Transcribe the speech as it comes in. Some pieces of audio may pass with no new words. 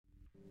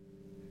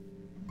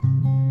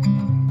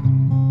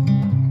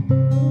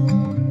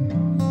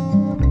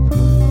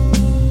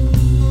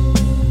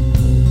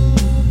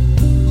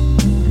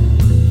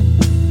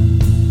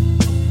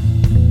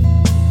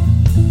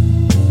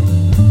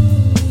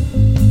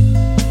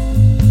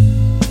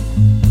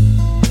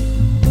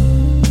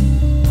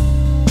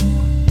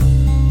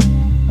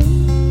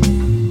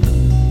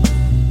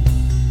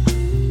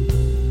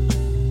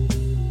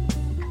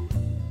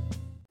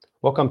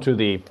Welcome to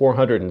the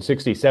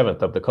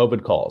 467th of the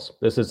COVID calls.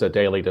 This is a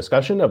daily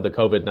discussion of the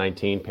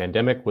COVID-19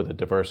 pandemic with a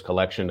diverse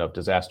collection of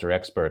disaster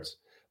experts.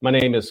 My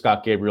name is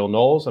Scott Gabriel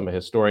Knowles. I'm a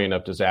historian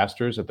of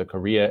disasters at the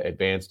Korea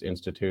Advanced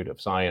Institute of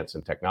Science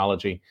and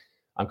Technology.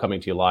 I'm coming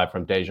to you live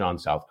from Daejeon,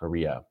 South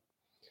Korea.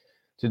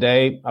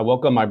 Today, I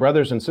welcome my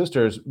brothers and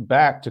sisters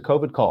back to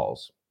COVID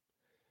calls.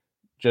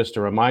 Just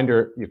a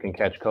reminder, you can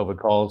catch COVID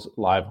calls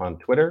live on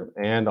Twitter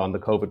and on the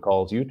COVID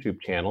calls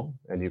YouTube channel.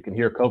 And you can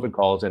hear COVID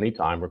calls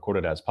anytime,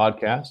 recorded as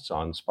podcasts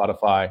on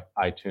Spotify,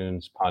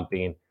 iTunes,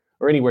 Podbean,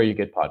 or anywhere you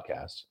get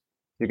podcasts.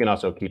 You can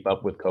also keep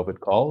up with COVID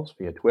calls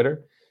via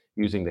Twitter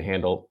using the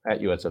handle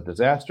 @US of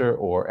Disaster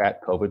or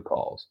 @COVID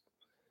calls.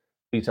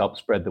 Please help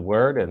spread the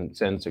word and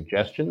send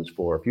suggestions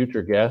for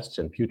future guests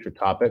and future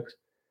topics.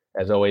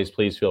 As always,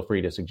 please feel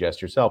free to suggest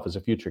yourself as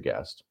a future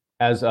guest.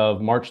 As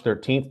of March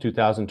 13th,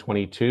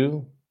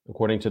 2022,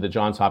 according to the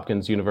Johns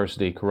Hopkins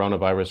University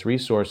Coronavirus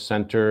Resource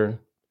Center,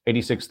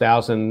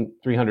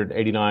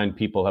 86,389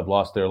 people have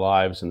lost their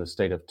lives in the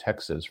state of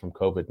Texas from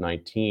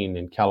COVID-19.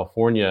 In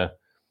California,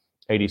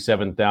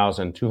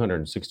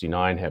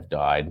 87,269 have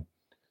died.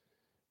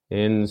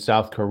 In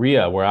South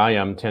Korea, where I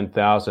am,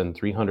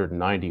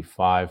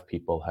 10,395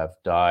 people have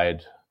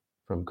died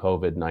from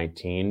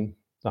COVID-19,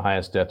 the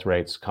highest death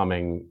rates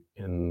coming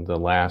in the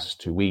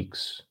last 2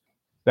 weeks.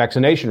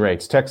 Vaccination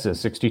rates, Texas,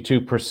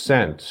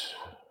 62%.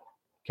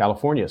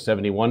 California,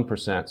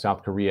 71%.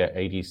 South Korea,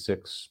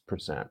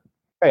 86%.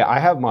 Hey, I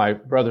have my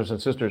brothers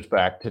and sisters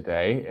back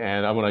today,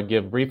 and I'm going to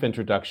give brief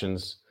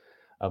introductions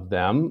of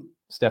them.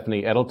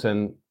 Stephanie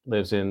Edelton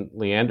lives in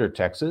Leander,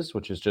 Texas,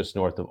 which is just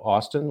north of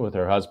Austin, with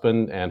her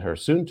husband and her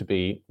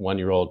soon-to-be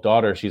one-year-old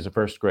daughter. She's a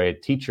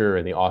first-grade teacher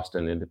in the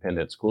Austin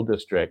Independent School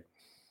District.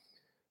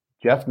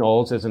 Jeff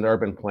Knowles is an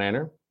urban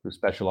planner who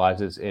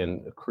specializes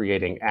in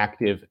creating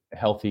active,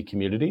 healthy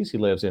communities. He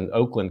lives in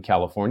Oakland,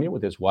 California,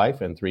 with his wife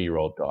and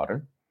 3-year-old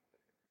daughter.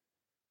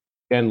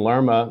 Jen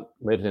Lerma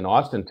lives in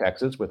Austin,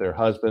 Texas, with her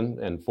husband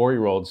and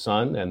 4-year-old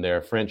son and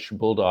their French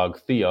bulldog,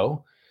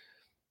 Theo.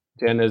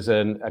 Jen is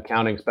an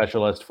accounting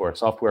specialist for a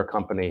software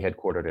company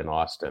headquartered in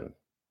Austin.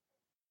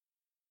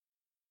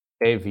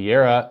 Dave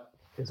Vieira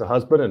is a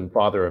husband and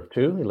father of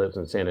 2. He lives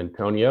in San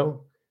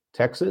Antonio,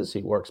 Texas.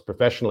 He works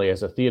professionally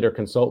as a theater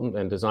consultant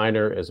and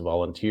designer, as a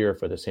volunteer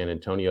for the San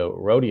Antonio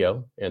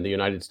Rodeo and the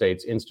United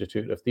States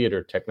Institute of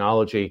Theater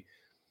Technology.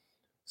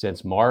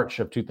 Since March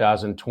of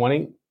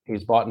 2020,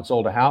 he's bought and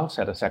sold a house,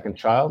 had a second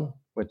child,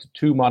 went to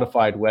 2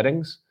 modified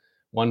weddings,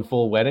 1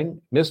 full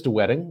wedding, missed a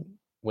wedding,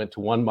 went to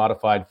 1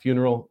 modified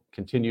funeral,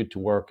 continued to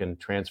work, and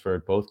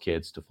transferred both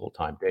kids to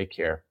full-time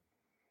daycare.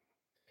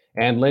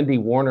 And Lindy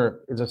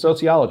Warner is a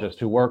sociologist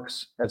who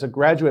works as a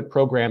graduate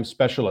program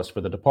specialist for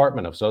the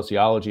Department of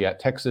Sociology at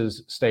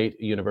Texas State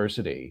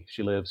University.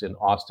 She lives in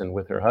Austin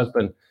with her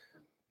husband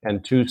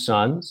and 2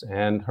 sons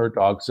and her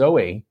dog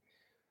Zoe.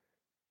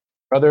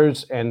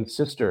 Brothers and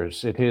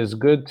sisters, it is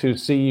good to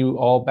see you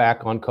all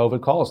back on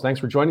COVID calls. Thanks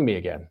for joining me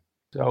again.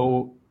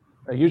 So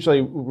I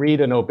usually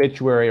read an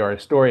obituary or a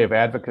story of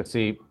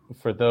advocacy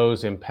for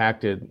those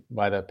impacted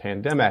by the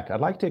pandemic. I'd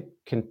like to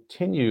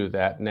continue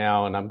that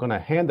now, and I'm going to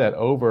hand that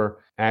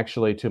over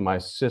actually to my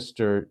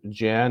sister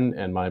Jen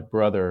and my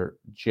brother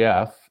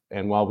Jeff.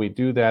 And while we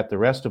do that, the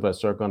rest of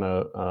us are going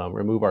to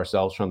remove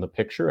ourselves from the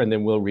picture, and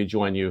then we'll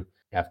rejoin you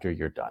after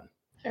you're done.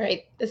 All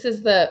right, this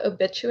is the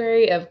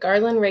obituary of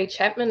Garland Ray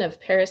Chapman of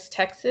Paris,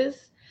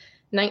 Texas,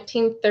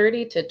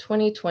 1930 to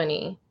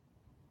 2020.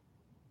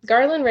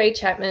 Garland Ray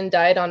Chapman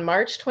died on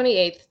March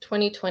 28,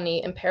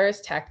 2020 in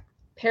Paris,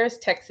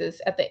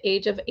 Texas at the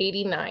age of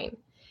 89.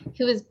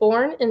 He was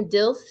born in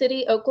Dill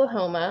City,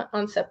 Oklahoma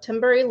on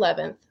September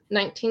 11,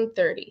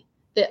 1930,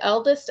 the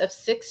eldest of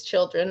 6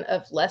 children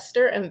of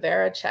Lester and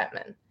Vera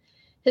Chapman.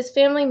 His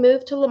family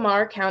moved to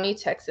Lamar County,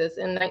 Texas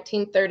in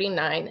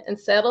 1939 and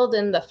settled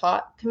in the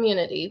Fott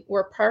community,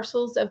 where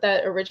parcels of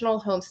that original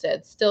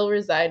homestead still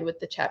reside with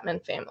the Chapman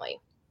family.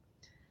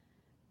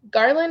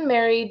 Garland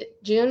married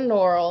June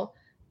Norrell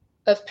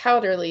of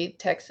Powderly,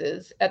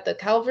 Texas, at the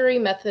Calvary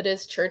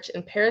Methodist Church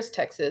in Paris,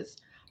 Texas,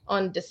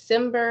 on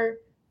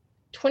December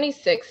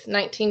 26,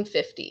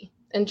 1950,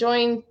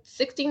 enjoying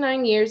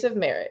 69 years of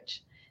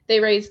marriage.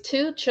 They raised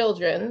 2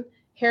 children,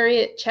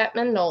 Harriet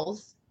Chapman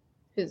Knowles,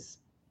 whose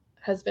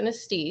husband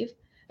is Steve,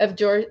 of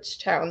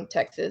Georgetown,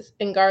 Texas,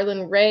 and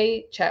Garland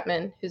Ray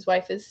Chapman, whose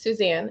wife is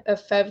Suzanne,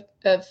 of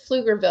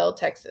Pflugerville,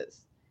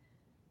 Texas.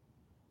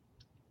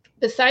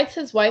 Besides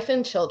his wife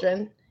and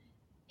children,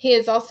 he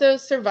is also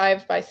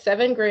survived by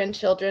 7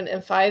 grandchildren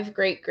and 5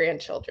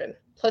 great-grandchildren,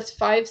 plus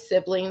 5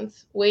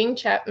 siblings, Wayne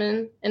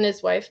Chapman and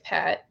his wife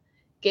Pat,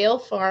 Gail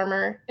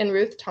Farmer and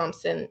Ruth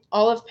Thompson,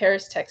 all of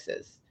Paris,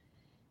 Texas,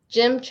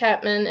 Jim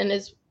Chapman and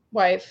his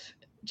wife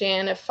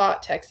Jan of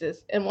Fott,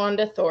 Texas, and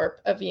Wanda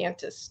Thorpe of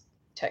Yantis,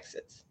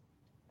 Texas.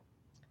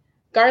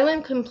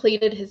 Garland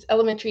completed his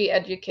elementary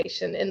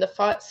education in the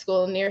Fott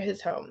School near his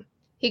home.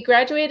 He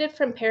graduated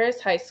from Paris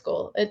High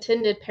School,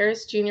 attended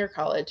Paris Junior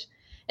College,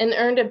 and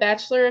earned a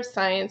Bachelor of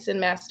Science and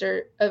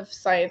Master of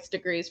Science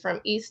degrees from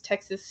East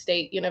Texas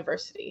State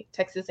University,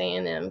 Texas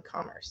A&M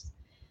Commerce.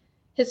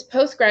 His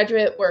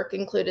postgraduate work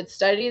included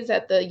studies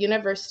at the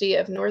University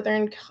of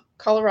Northern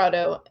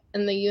Colorado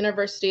and the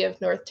University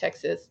of North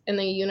Texas and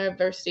the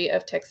University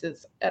of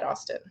Texas at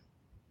Austin.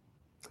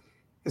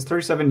 His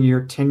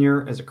 37-year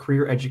tenure as a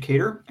career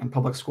educator and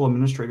public school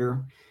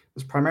administrator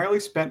was primarily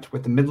spent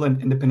with the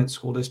Midland Independent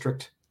School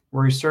District,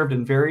 where he served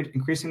in varied,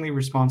 increasingly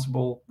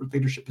responsible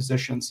leadership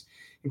positions,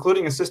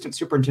 including assistant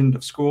superintendent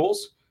of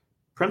schools,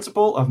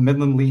 principal of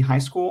Midland Lee High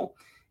School,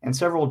 and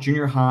several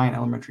junior high and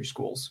elementary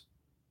schools.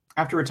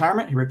 After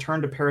retirement, he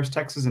returned to Paris,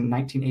 Texas in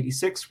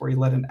 1986, where he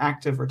led an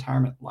active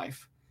retirement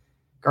life.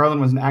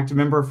 Garland was an active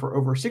member for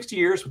over 60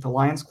 years with the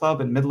Lions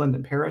Club in Midland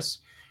and Paris,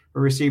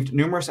 where he received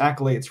numerous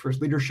accolades for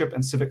his leadership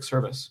and civic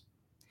service.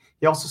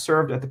 He also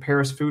served at the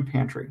Paris Food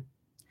Pantry.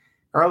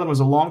 Garland was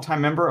a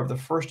longtime member of the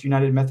First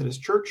United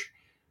Methodist Church,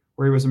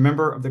 where he was a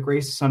member of the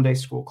Grace Sunday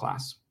School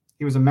class.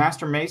 He was a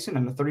Master Mason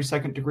and a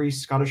 32nd degree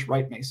Scottish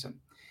Rite Mason.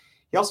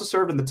 He also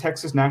served in the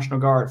Texas National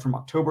Guard from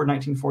October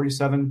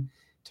 1947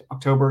 to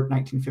October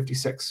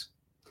 1956.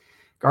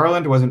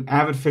 Garland was an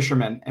avid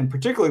fisherman and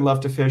particularly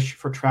loved to fish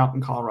for trout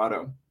in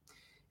Colorado.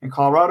 In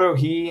Colorado,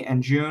 he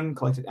and June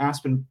collected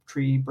aspen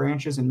tree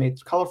branches and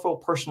made colorful,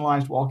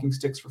 personalized walking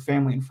sticks for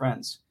family and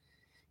friends.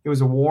 He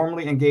was a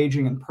warmly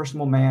engaging and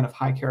personable man of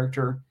high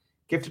character,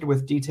 gifted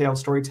with detailed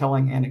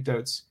storytelling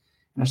anecdotes,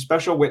 and a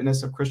special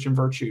witness of Christian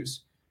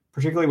virtues,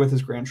 particularly with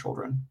his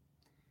grandchildren.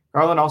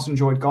 Garland also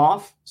enjoyed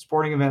golf,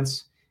 sporting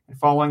events, and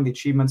following the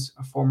achievements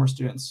of former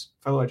students,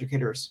 fellow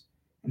educators,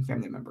 and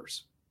family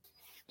members.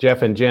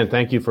 Jeff and Jen,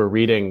 thank you for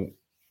reading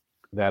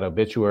that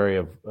obituary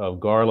of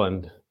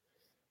Garland.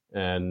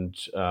 And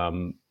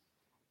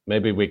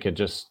maybe we could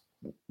just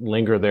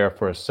linger there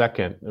for a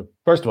second.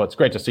 First of all, it's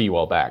great to see you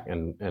all back,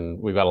 and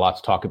we've got a lot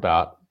to talk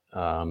about.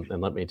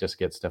 And let me just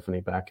get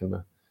Stephanie back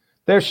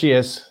there she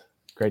is.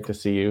 Great to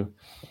see you.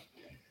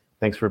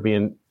 Thanks for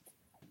being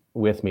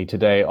with me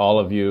today, all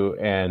of you.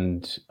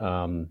 And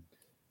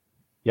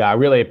I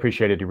really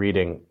appreciated you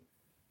reading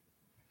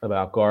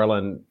about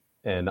Garland.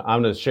 And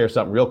I'm going to share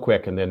something real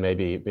quick, and then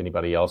maybe if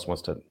anybody else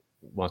wants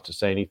to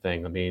say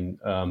anything. I mean,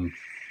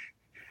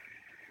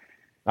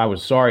 I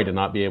was sorry to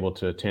not be able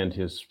to attend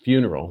his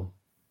funeral,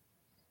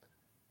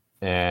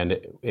 and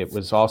it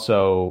was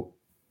so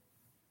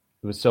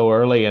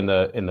early in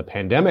the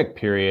pandemic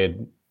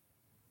period.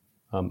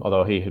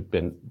 Although he had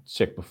been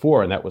sick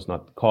before, and that was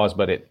not the cause,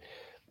 but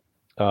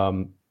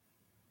I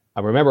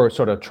remember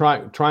sort of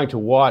trying to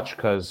watch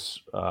because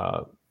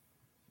our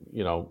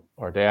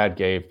dad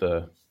gave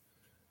the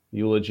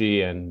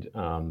eulogy, and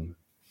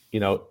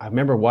I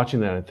remember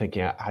watching that and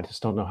thinking, I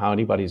just don't know how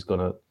anybody's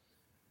going to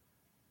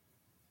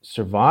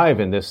survive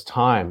in this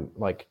time.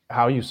 Like,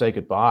 how you say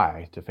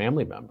goodbye to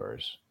family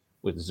members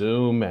with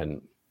Zoom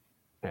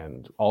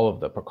and all of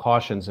the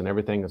precautions and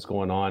everything that's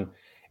going on.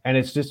 And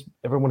it's just,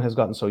 everyone has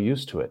gotten so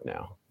used to it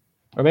now,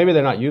 or maybe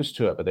they're not used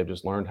to it, but they've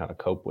just learned how to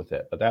cope with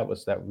it. But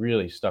that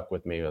really stuck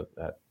with me,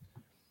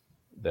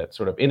 that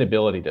sort of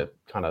inability to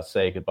kind of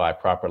say goodbye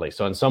properly.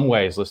 So in some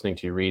ways, listening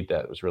to you read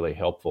that was really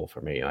helpful for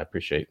me. And I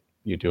appreciate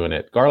you doing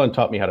it. Garland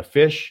taught me how to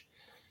fish.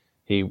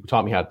 He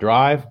taught me how to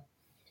drive.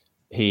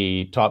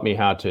 He taught me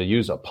how to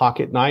use a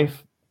pocket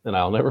knife. And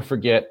I'll never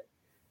forget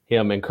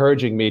him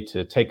encouraging me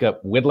to take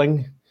up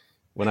whittling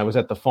when I was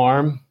at the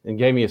farm, and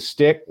gave me a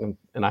stick,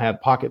 and I had a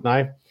pocket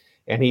knife.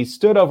 And he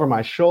stood over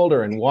my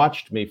shoulder and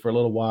watched me for a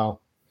little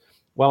while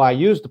I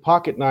used the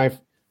pocket knife,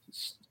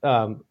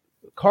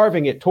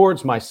 carving it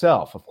towards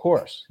myself, of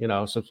course,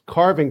 so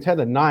carving to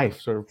the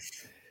knife, sort of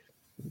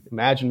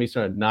imagine me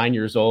sort of 9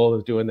 years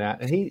old doing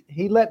that. And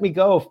he let me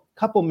go a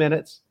couple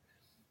minutes.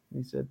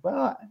 He said,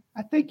 well,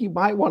 I think you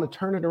might want to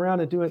turn it around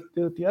and do it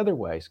the other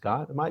way,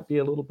 Scott. It might be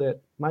a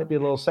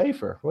little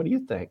safer. What do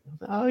you think?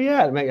 Oh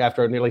yeah.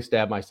 After I nearly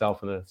stabbed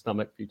myself in the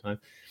stomach a few times.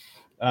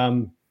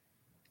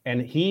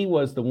 And he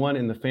was the one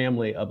in the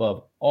family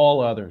above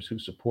all others who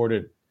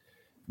supported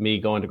me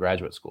going to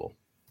graduate school.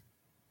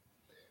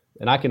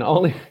 And I can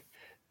only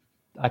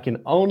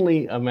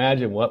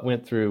imagine what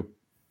went through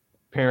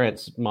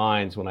parents'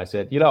 minds when I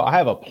said, I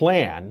have a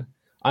plan.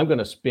 I'm going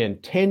to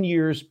spend 10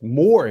 years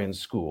more in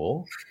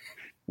school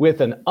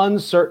with an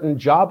uncertain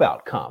job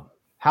outcome.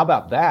 How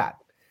about that?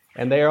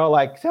 And they are all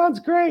like,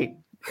 sounds great.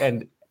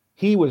 And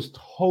he was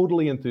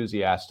totally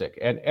enthusiastic.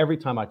 And every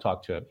time I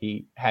talked to him,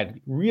 he had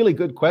really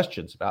good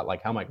questions about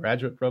like how my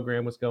graduate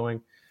program was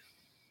going.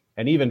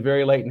 And even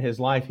very late in his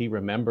life, he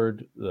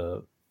remembered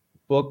the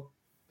book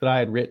that I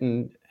had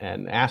written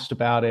and asked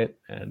about it.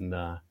 And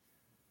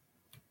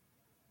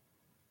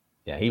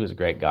he was a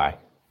great guy.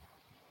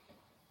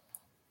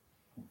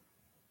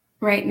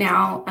 Right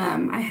now,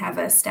 I have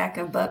a stack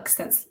of books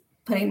that's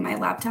putting my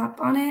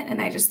laptop on it,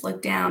 and I just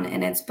look down,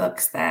 and it's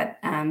books that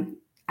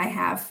I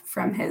have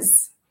from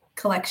his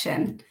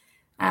collection,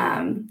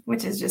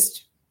 which is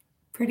just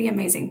pretty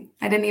amazing.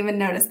 I didn't even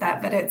notice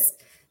that, but it's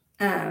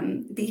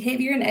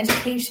behavior and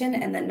education,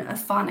 and then a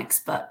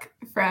phonics book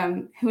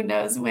from who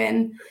knows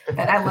when.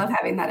 But I love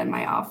having that in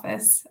my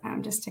office,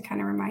 just to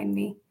kind of remind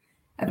me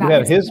about. You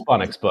have his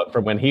phonics book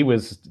from when he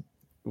was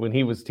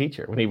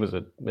teacher, when he was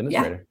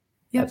administrator.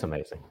 Yeah. That's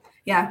amazing.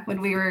 yeah,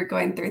 when we were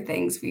going through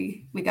things,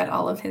 we got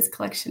all of his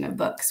collection of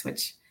books,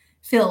 which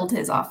filled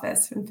his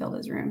office and filled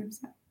his room.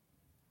 So.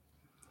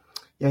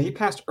 Yeah, he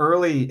passed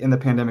early in the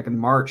pandemic in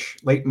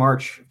late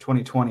March of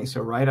 2020,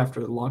 so right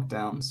after the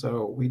lockdown.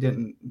 So I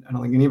don't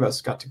think any of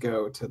us got to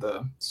go to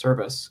the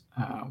service.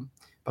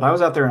 But I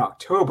was out there in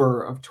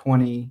October of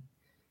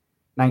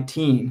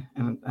 2019,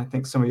 and I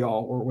think some of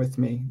y'all were with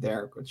me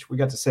there, which we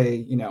got to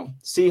see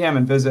him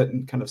and visit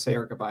and kind of say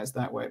our goodbyes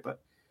that way. But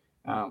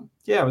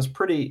it was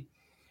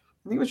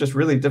I think it was just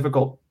really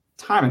difficult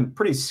time and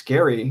pretty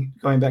scary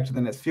going back to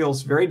then. It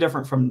feels very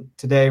different from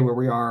today where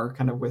we are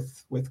kind of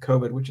with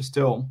COVID, which is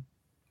still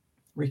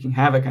wreaking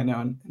havoc, I know,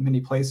 in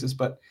many places,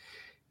 but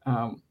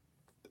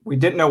we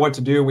didn't know what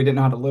to do. We didn't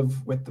know how to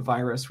live with the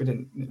virus. We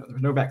didn't, there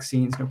was no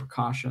vaccines, no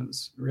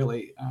precautions,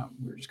 really.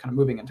 We were just kind of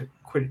moving into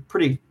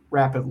pretty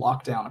rapid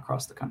lockdown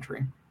across the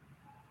country.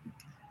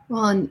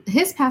 Well, and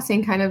his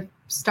passing kind of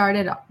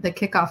started the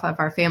kickoff of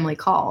our family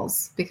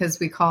calls, because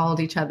we called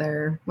each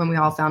other when we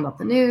all found out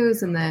the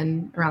news and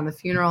then around the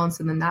funeral. And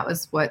so then that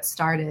was what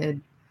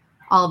started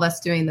all of us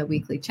doing the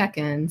weekly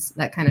check-ins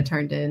that kind of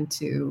turned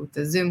into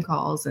the Zoom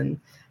calls. And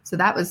so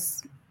that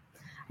was,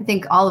 I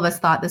think all of us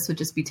thought this would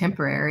just be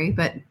temporary,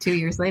 but 2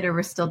 years later,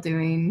 we're still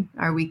doing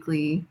our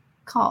weekly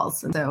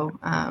calls. And so,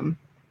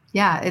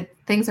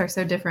 things are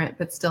so different,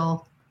 but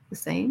still the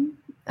same.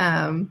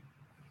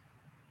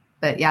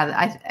 But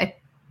yeah, I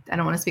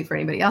don't want to speak for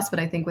anybody else, but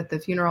I think with the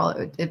funeral,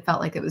 it felt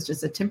like it was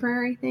just a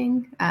temporary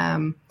thing.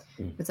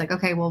 It's like,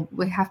 okay, well,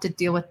 we have to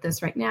deal with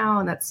this right now.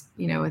 And that's,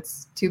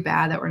 it's too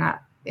bad that we're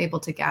not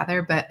able to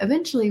gather, but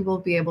eventually we'll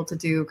be able to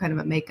do kind of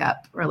a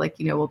makeup, or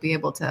we'll be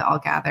able to all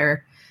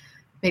gather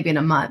maybe in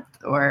a month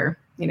or,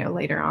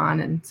 later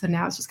on. And so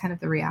now it's just kind of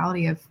the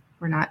reality of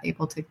we're not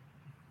able to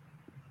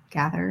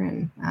gather.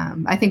 And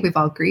I think we've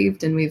all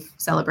grieved and we've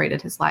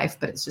celebrated his life,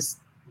 but it's just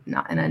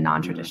not in a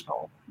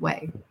non-traditional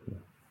way.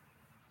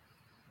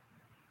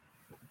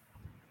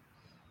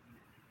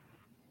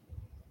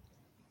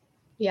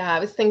 Yeah, I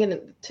was thinking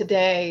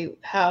today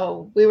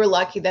how we were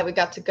lucky that we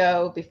got to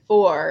go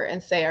before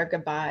and say our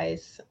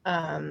goodbyes,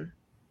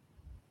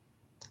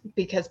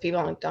 because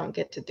people don't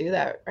get to do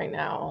that right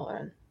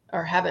now,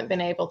 or haven't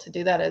been able to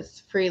do that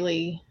as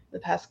freely the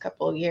past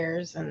couple of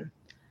years. And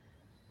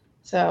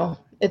so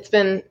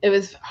it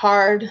was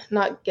hard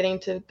not getting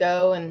to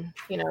go and,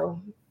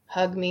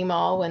 hug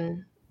Meemaw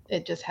when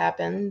it just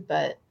happened.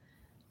 But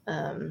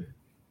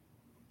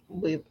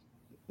we're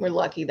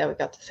lucky that we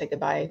got to say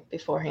goodbye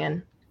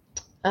beforehand.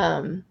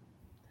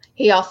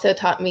 He also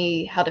taught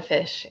me how to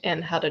fish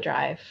and how to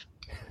drive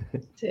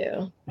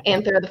too,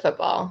 and throw the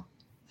football.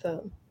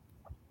 So.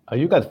 Oh,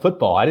 you got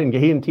football. He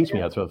didn't teach me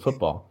how to throw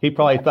football. He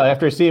probably thought,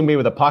 after seeing me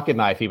with a pocket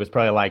knife, he was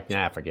probably like,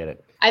 nah, forget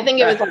it. I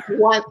think it was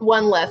like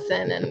one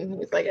lesson, and he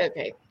was like,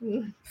 okay.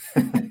 He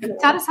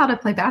taught us how to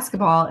play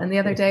basketball. And the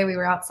other day we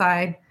were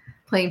outside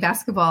playing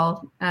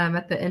basketball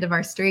at the end of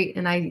our street,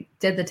 and I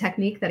did the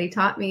technique that he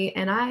taught me,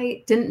 and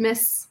I didn't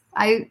miss.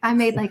 I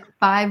made like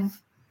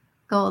 5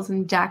 goals,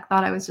 and Jack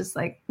thought I was just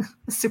like a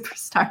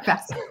superstar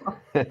basketball.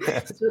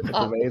 That's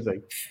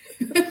amazing.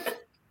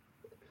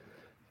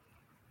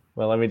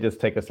 Well, let me just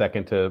take a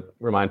second to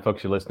remind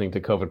folks you're listening to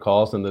COVID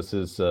Calls, and this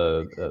is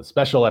a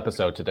special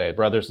episode today,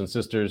 Brothers and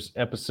Sisters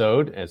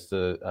episode. It's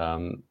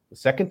the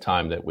second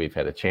time that we've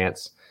had a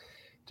chance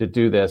to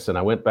do this, and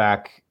I went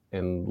back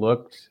and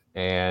looked,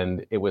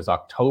 and it was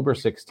October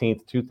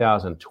 16th,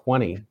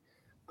 2020,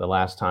 the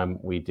last time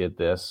we did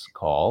this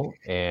call,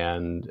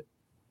 and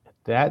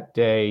that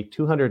day,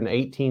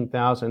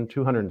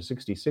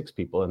 218,266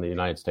 people in the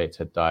United States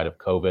had died of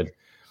COVID.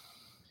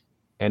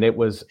 And it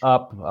was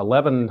up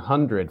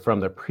 1,100 from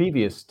the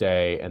previous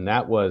day. And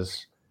that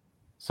was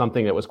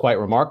something that was quite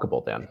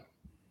remarkable then,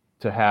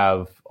 to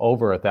have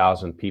over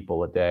 1,000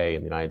 people a day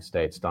in the United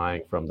States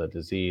dying from the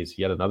disease.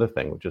 Yet another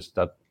thing we've just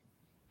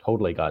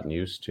totally gotten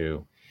used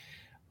to.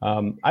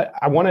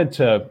 I wanted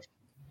to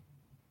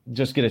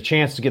just get a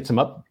chance to get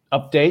some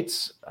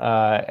updates.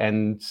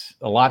 And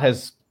a lot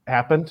has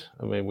happened.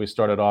 I mean, we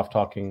started off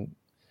talking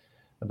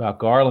about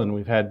Garland.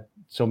 We've had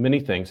so many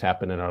things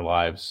happen in our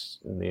lives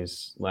in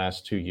these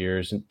last 2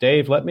 years. And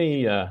Dave, let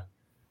me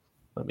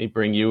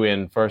bring you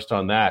in first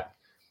on that.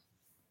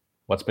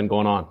 What's been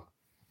going on?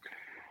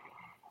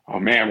 Oh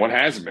man, what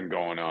hasn't been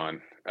going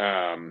on?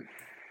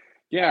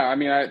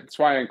 That's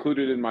why I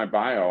included it in my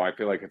bio. I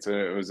feel like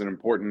it was an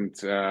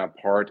important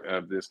part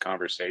of this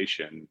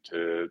conversation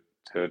to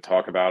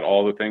talk about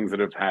all the things that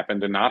have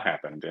happened and not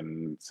happened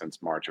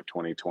since March of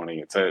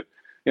 2020.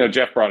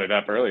 Jeff brought it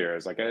up earlier.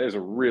 It's like, it is a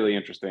really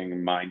interesting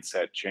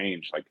mindset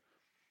change. Like,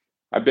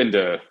 I've been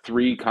to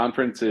 3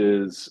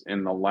 conferences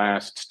in the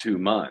last 2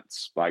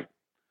 months. Like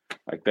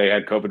they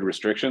had COVID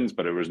restrictions,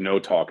 but there was no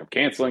talk of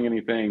canceling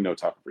anything, no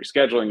talk of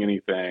rescheduling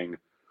anything. I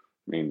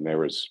mean, it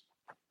was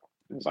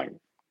like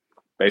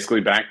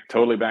basically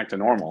totally back to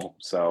normal.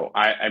 So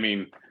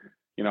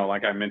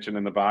like I mentioned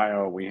in the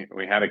bio, we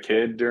had a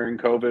kid during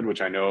COVID,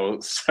 which I know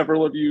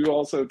several of you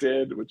also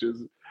did, which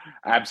is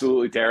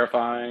absolutely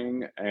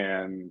terrifying.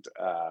 And,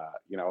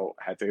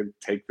 had to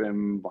take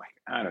them, like,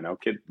 I don't know,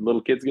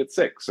 little kids get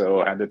sick.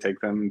 So I had to take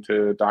them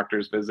to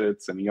doctor's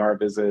visits and ER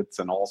visits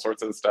and all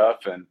sorts of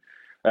stuff. And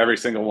every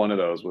single one of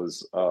those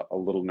was a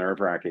little nerve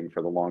wracking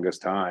for the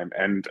longest time.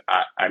 And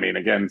I mean,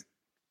 again,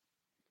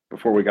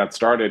 before we got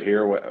started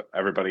here,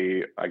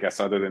 everybody, I guess,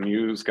 other than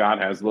you, Scott,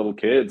 has little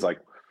kids. Like,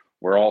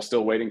 we're all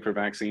still waiting for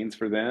vaccines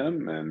for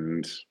them.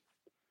 And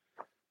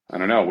I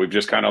don't know, we've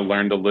just kind of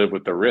learned to live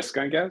with the risk,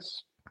 I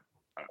guess.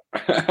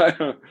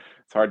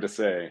 It's hard to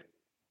say.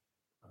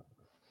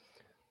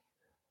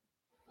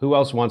 Who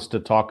else wants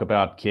to talk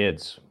about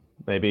kids?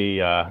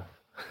 Maybe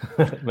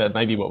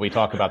maybe what we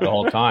talk about the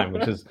whole time,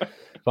 which is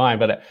fine.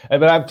 But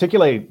I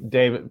particularly,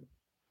 David,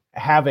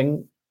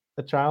 having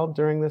a child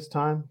during this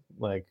time,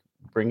 like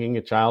bringing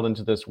a child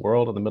into this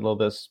world in the middle of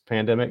this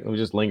pandemic. We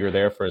just linger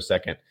there for a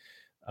second.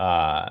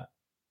 I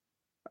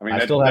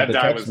still have the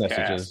text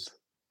messages.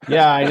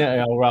 Yeah, I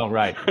know. Well,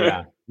 right.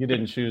 Yeah, you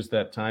didn't choose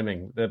that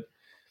timing.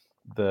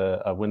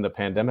 When the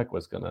pandemic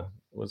was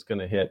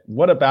gonna hit.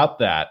 What about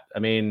that? I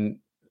mean,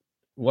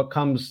 what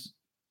comes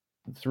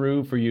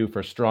through for you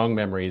for strong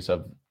memories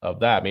of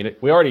that? I mean,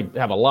 we already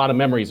have a lot of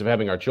memories of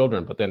having our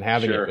children, but then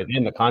having it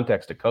within the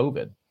context of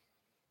COVID.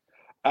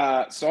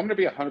 So I'm going to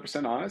be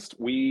 100% honest.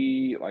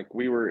 We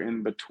were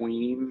in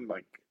between,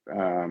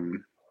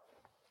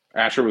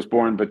 Asher was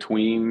born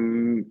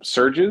between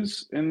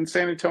surges in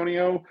San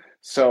Antonio.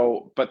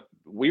 So, but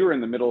we were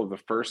in the middle of the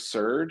first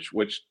surge,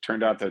 which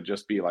turned out to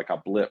just be like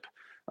a blip.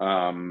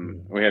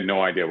 We had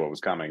no idea what was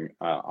coming,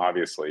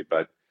 obviously,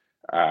 but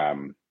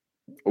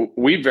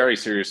we very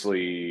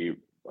seriously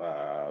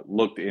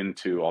looked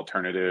into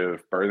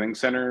alternative birthing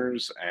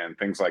centers and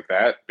things like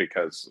that,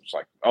 because it's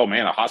like, oh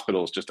man, a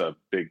hospital is just a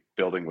big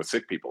building with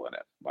sick people in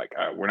it. Like,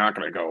 we're not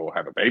going to go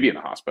have a baby in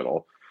a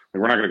hospital.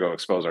 We're not going to go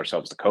expose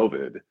ourselves to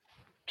COVID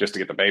just to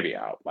get the baby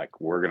out. Like,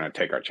 we're going to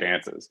take our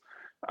chances.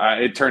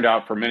 It turned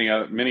out for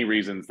many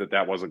reasons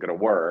that wasn't going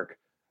to work.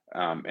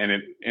 And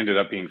it ended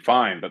up being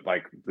fine, but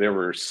like, there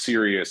were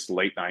serious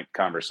late night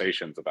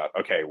conversations about,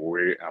 okay,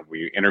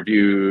 we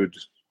interviewed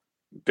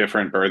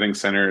different birthing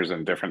centers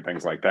and different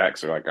things like that.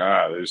 So like,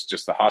 there's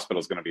just, the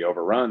hospital's going to be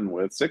overrun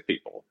with sick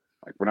people.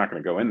 Like, we're not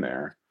going to go in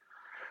there.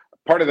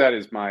 Part of that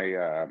is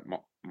my,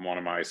 one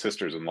of my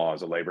sisters-in-law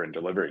is a labor and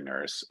delivery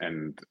nurse.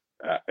 And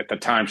at the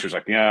time she was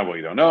like, yeah, well,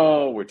 you don't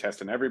know, we're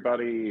testing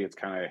everybody. It's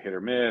kind of hit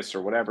or miss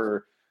or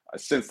whatever.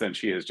 Since then,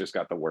 she has just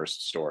got the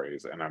worst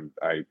stories. And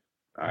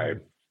I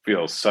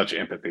feel such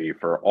empathy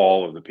for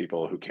all of the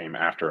people who came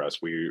after us.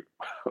 It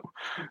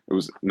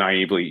was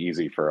naively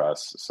easy for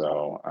us.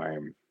 So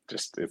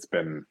it's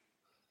been,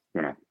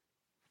 yeah,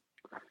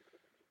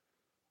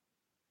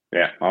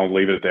 I'll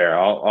leave it there.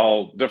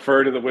 I'll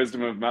defer to the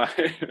wisdom of my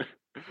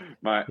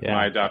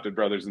adopted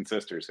brothers and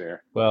sisters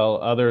here. Well,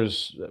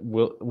 others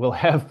will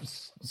have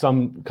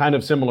some kind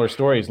of similar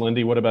stories.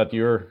 Lindy, what about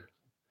your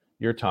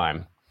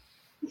time?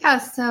 Yeah,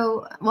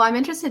 so, well, I'm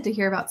interested to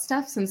hear about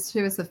Steph since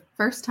she was the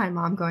first time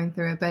mom going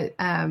through it. But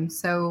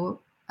so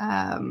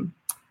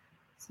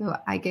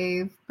I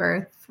gave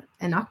birth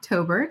in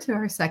October to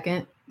our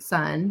second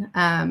son.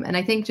 And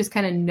I think just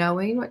kind of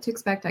knowing what to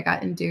expect, I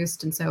got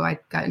induced. And so I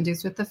got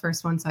induced with the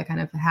first one. So I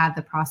kind of had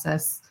the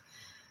process,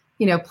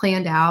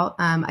 planned out.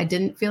 I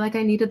didn't feel like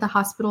I needed the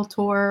hospital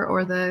tour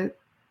or the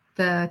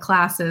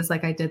classes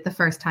like I did the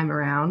first time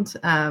around.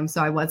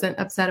 So I wasn't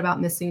upset about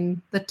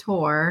missing the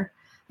tour.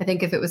 I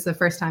think if it was the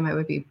first time, I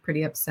would be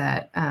pretty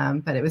upset.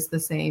 But it was the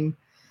same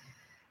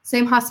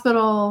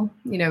hospital,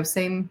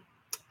 same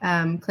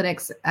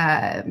clinics.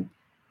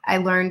 I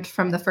learned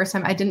from the first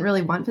time I didn't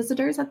really want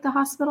visitors at the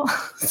hospital.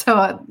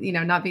 So,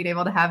 not being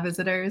able to have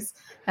visitors,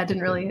 that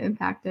didn't really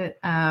impact it.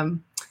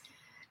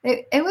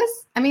 It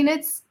was,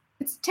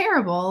 it's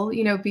terrible,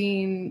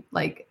 being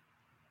like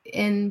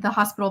in the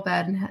hospital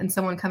bed and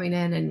someone coming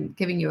in and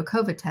giving you a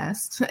COVID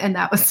test. And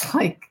that was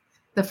like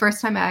the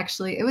first time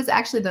it was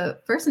actually the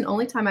first and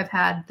only time I've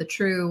had the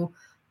true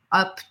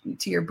up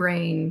to your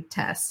brain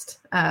test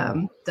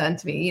done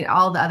to me.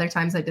 All the other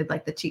times I did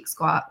like the cheek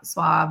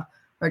swab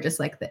or just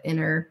like the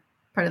inner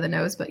part of the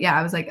nose. But yeah,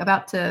 I was like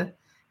about to,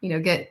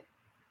 get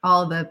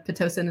all the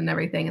Pitocin and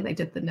everything. And they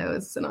did the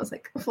nose and I was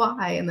like,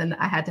 why? And then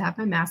I had to have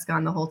my mask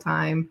on the whole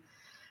time.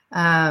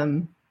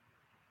 And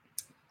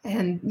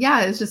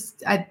yeah, it's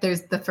just,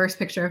 there's the first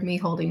picture of me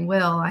holding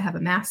Will. I have a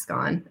mask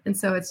on. And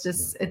so it's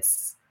just,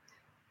 it's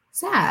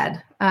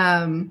sad.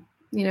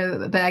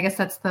 But I guess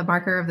that's the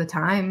marker of the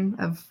time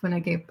of when I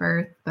gave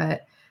birth.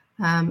 But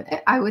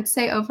I would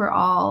say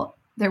overall,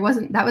 that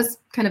was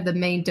kind of the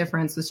main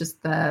difference, was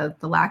just the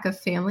lack of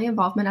family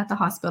involvement at the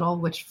hospital,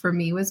 which for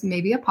me was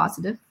maybe a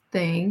positive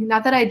thing.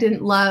 Not that I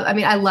didn't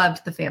I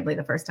loved the family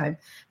the first time,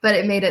 but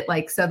it made it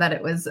like so that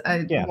it was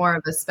more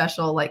of a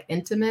special, like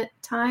intimate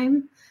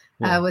time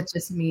with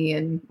just me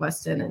and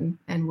Weston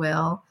and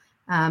Will.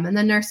 And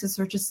the nurses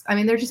were just,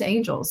 they're just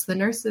angels. The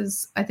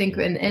nurses, I think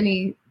in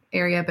any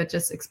area, but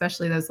just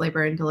especially those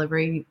labor and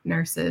delivery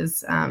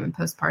nurses and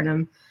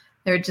postpartum,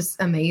 they're just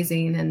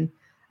amazing. And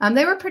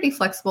They were pretty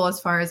flexible as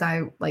far as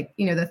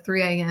the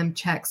 3 a.m.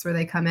 checks where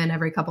they come in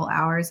every couple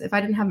hours. If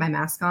I didn't have my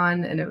mask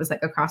on and it was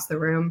like across the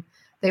room,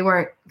 they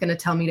weren't going to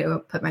tell me to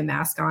put my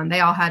mask on.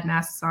 They all had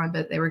masks on,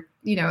 but they were,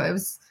 it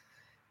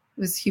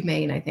was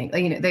humane, I think.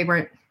 They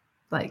weren't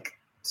like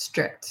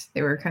strict.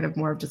 They were kind of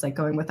more of just like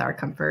going with our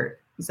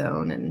comfort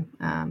zone.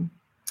 And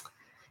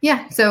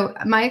so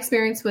my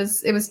experience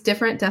was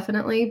different,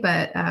 definitely.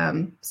 But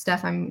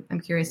Steph, I'm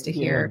curious to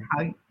hear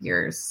how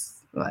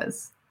yours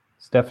was.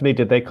 Stephanie,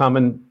 did they come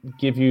and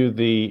give you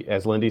the,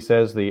 as Lindy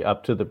says, the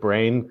up to the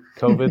brain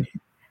COVID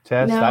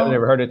test? No. I've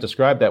never heard it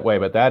described that way,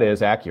 but that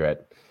is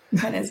accurate.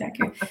 That is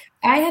accurate.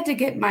 I had to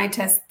get my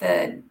test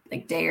the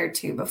day or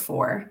two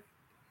before.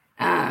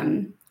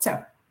 And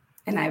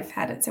I've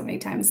had it so many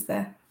times,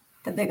 the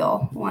big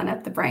old one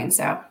up the brain.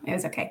 So it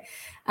was okay.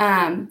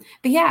 But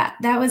yeah,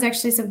 that was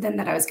actually something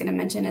that I was going to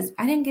mention is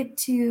I didn't get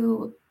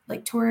to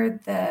tour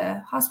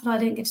the hospital. I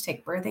didn't get to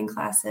take birthing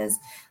classes.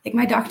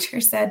 My doctor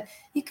said,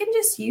 you can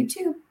just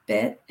YouTube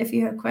it. If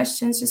you have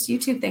questions, just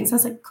YouTube things. I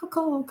was like,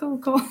 cool.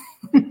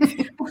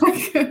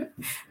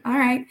 All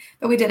right.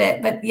 But we did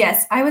it. But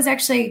yes, I was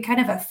actually kind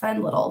of a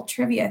fun little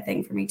trivia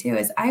thing for me too,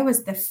 is I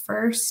was the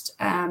first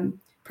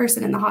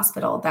person in the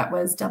hospital that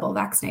was double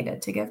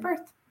vaccinated to give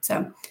birth.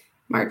 So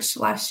March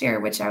last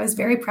year, which I was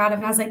very proud of.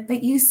 And I was like,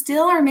 but you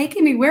still are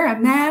making me wear a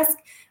mask,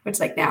 which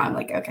now I'm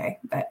like, okay.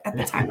 But at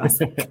the time I was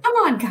like, come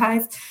on,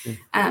 guys.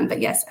 But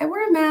yes, I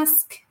wore a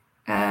mask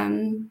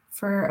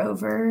for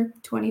over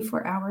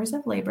 24 hours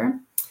of labor.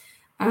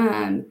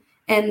 And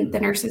the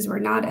nurses were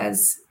not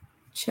as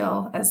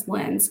chill as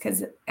Lynn's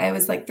because it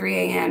was 3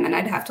 a.m. and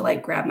I'd have to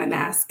grab my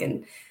mask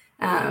and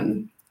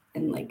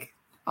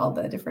all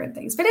the different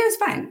things, but it was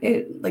fine.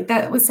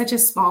 That was such a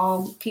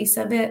small piece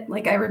of it.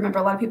 I remember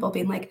a lot of people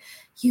being like,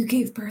 you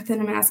gave birth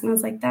in a mask. And I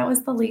was like, that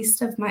was the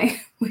least of my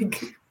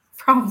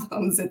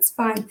problems. It's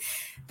fine.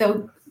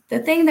 Though the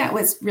thing that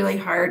was really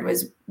hard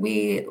was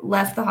we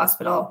left the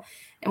hospital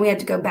and we had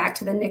to go back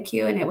to the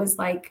NICU and it was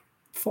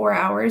 4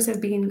 hours of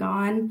being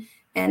gone.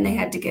 And they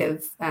had to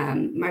give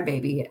my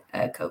baby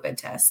a COVID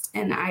test.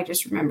 And I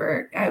just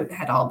remember, I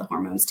had all the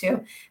hormones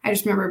too. I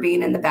just remember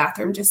being in the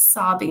bathroom, just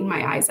sobbing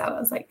my eyes out. I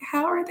was like,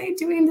 how are they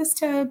doing this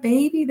to a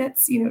baby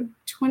that's,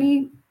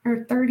 20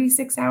 or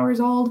 36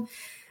 hours old?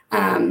 But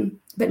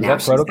was now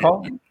that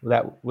protocol?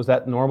 Was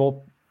that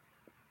normal?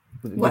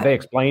 Did they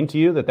explain to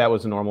you that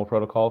was a normal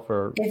protocol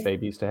for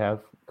babies to have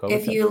COVID?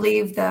 If you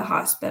leave the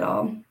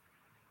hospital.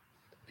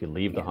 If you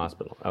leave the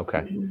hospital.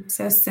 Okay.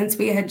 So since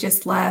we had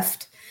just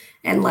left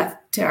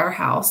to our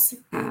house,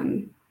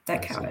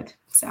 that counted.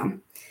 So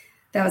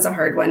that was a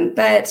hard one,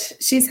 but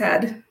she's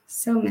had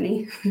so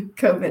many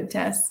COVID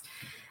tests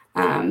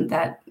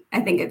that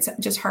I think it's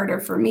just harder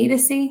for me to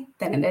see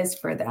than it is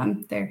for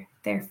them. They're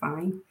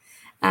fine.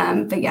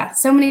 But yeah,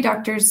 so many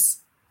doctor's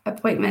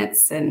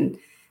appointments and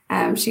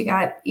she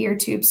got ear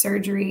tube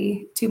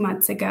surgery 2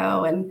 months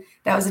ago. And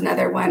that was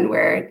another one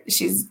where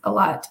she's a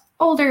lot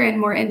older and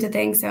more into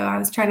things. So I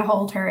was trying to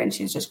hold her and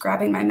she's just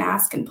grabbing my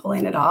mask and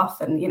pulling it off.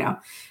 And,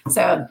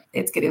 so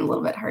it's getting a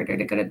little bit harder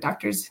to go to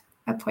doctor's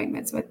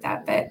appointments with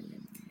that. But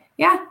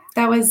yeah,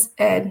 that was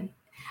I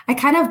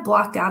kind of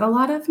blocked out a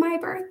lot of my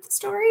birth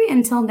story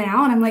until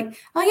now. And I'm like,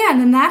 oh yeah.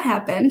 And then that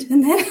happened.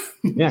 And then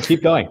yeah,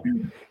 keep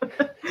going.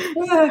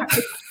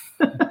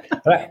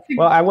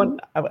 I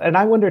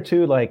wonder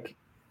too,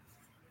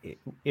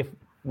 if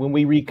when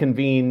we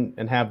reconvene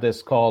and have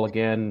this call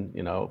again,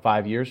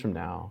 5 years from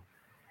now,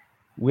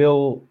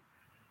 will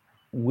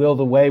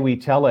the way we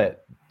tell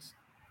it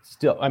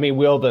still,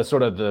 will the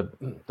sort of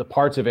the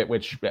parts of it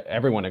which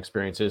everyone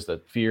experiences, the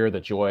fear, the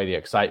joy, the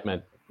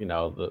excitement,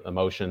 the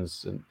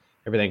emotions and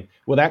everything,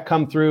 will that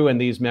come through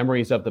and these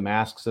memories of the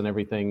masks and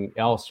everything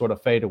else sort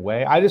of fade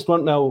away? I just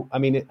don't know.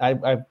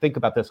 I think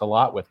about this a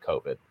lot with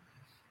COVID.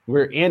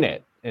 We're in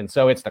it. And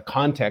so it's the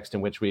context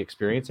in which we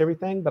experience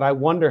everything. But I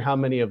wonder how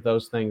many of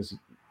those things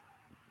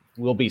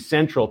will be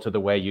central to the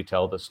way you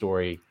tell the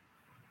story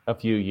a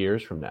few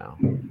years from now.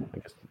 I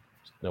guess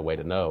there's no way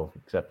to know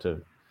except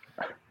to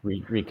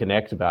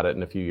reconnect about it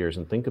in a few years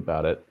and think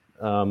about it.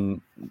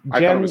 Jen,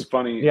 I thought it was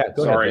funny. Yeah,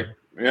 sorry.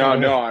 Ahead,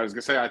 no, I was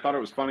gonna say I thought it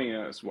was funny.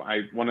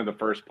 One of the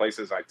first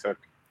places I took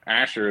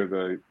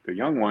Asher, the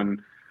young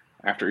one,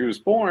 after he was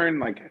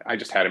born, I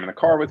just had him in the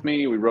car with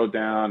me. We rode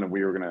down, and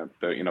we were gonna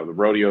the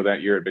rodeo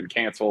that year had been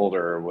canceled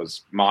or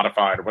was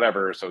modified or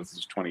whatever. So this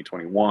is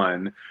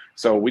 2021.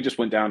 So we just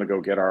went down to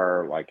go get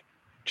our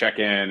check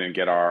in and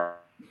get our.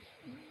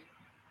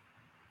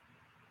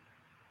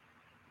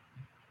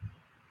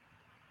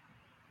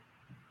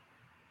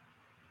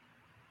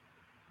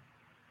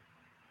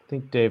 I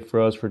think Dave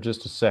froze for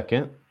just a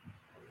second.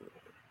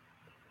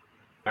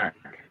 Back.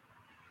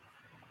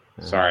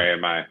 Sorry,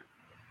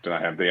 did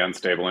I have the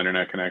unstable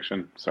internet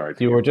connection? Sorry.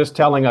 You were just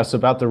telling us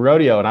about the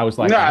rodeo, and I was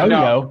like, rodeo?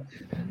 No.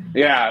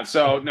 Yeah,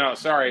 so, no,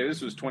 sorry,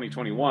 this was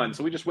 2021.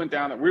 So we just went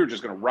down there. We were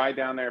just going to ride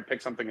down there,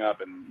 pick something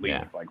up, and leave.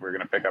 Yeah. We were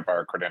going to pick up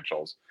our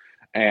credentials.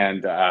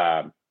 And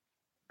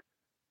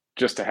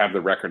just to have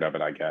the record of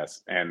it, I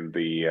guess. And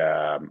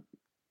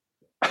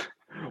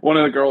one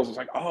of the girls was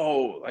like,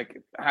 oh,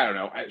 like, I don't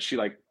know. She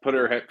like put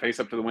her face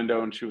up to the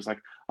window and she was like,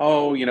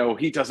 oh,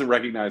 he doesn't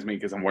recognize me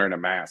because I'm wearing a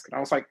mask. And I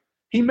was like,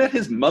 he met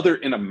his mother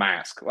in a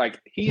mask.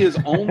 Like, he is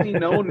only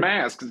known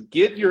masks.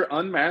 Get your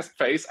unmasked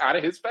face out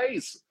of his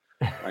face.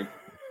 Like,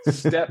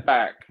 step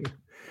back.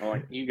 I'm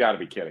like, you got to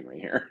be kidding me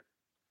here.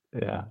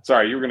 Yeah.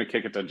 Sorry, you were going to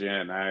kick it to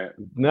Jen.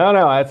 No,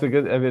 that's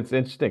it's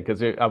interesting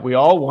because we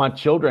all want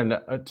children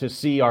to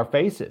see our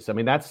faces. I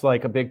mean, that's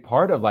like a big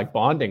part of like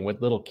bonding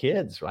with little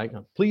kids, right?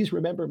 Please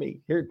remember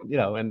me here,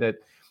 and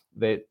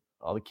that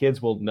all the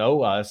kids will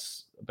know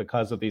us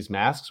because of these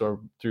masks or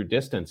through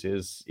distance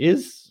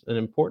is an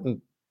important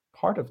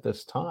part of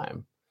this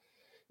time.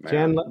 Man.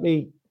 Jen,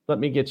 let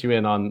me get you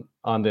in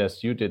on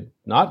this. You did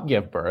not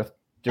give birth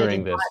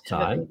during this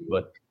time,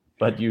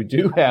 but you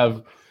do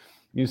have.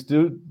 You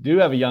still do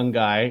have a young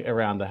guy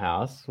around the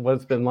house.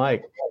 What's it been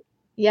like?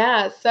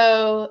 Yeah,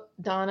 so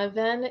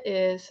Donovan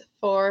is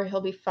 4. He'll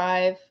be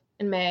 5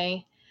 in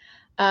May.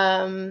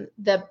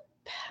 The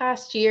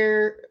past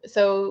year,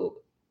 so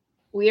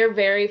we are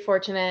very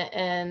fortunate,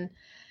 and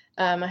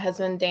my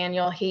husband,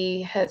 Daniel,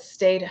 he has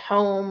stayed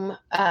home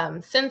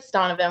since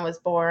Donovan was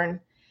born,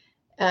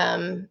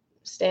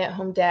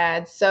 stay-at-home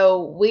dad.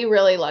 So we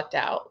really lucked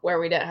out where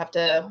we didn't have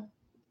to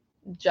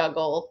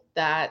juggle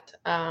that.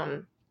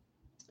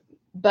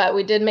 But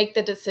we did make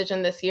the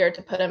decision this year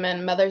to put him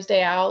in Mother's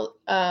Day out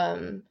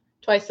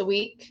twice a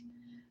week.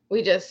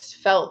 We just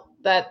felt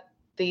that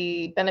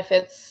the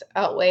benefits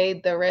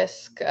outweighed the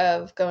risk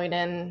of going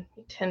in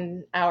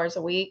 10 hours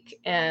a week.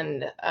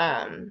 And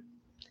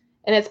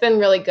it's been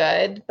really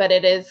good, but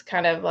it is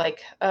kind of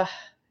like,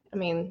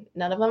 none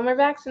of them are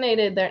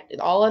vaccinated. They're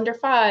all under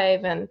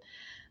 5. And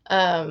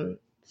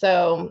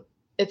so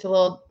it's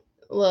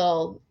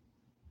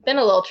been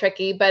a little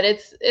tricky, but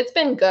it's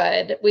been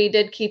good. We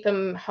did keep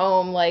him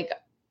home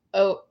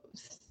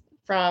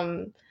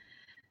from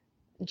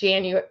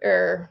January,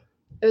 or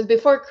it was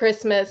before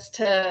Christmas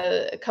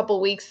to a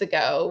couple weeks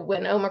ago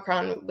when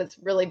Omicron was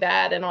really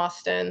bad in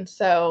Austin.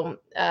 So,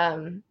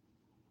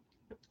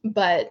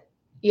 but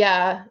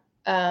yeah,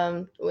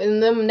 and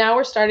then now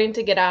we're starting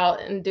to get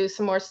out and do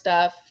some more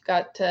stuff.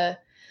 Got to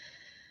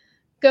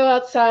go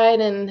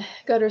outside and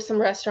go to some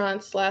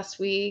restaurants last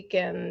week,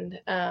 and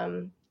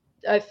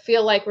I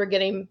feel like we're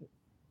getting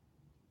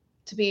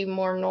to be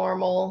more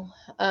normal.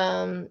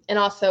 And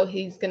also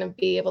he's going to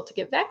be able to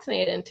get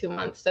vaccinated in 2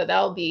 months. So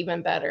that'll be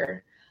even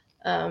better.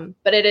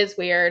 But it is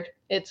weird.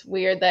 It's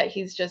weird that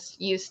he's just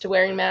used to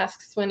wearing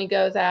masks when he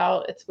goes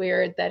out. It's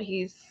weird that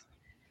he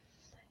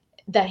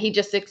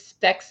just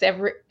expects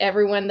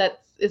everyone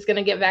that is going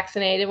to get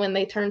vaccinated when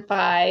they turn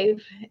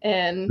 5.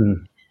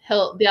 And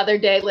the other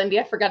day, Lindy,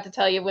 I forgot to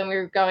tell you when we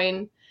were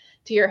going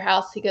to your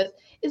house, he goes,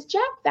 "Is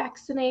Jack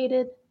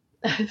vaccinated?"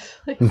 I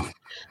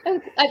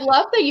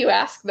love that you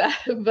asked that,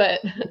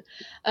 but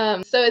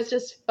so it's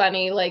just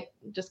funny, like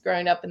just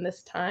growing up in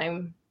this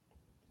time,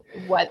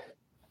 what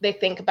they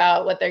think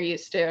about, what they're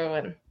used to,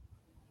 and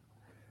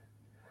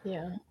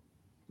yeah.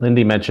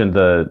 Lindy mentioned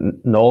the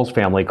Knowles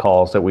family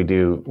calls that we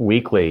do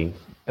weekly,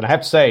 and I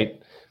have to say,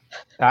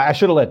 I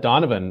should have let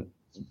Donovan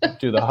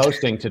do the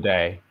hosting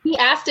today. He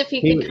asked if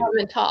he could come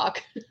and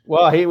talk.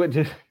 Well, he would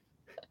just.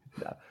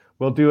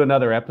 We'll do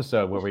another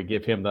episode where we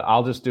give him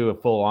I'll just do a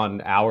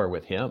full-on hour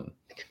with him.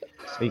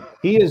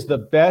 He is the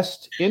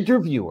best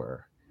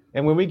interviewer.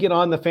 And when we get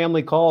on the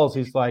family calls,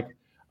 he's like,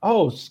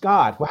 "Oh,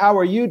 Scott, how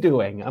are you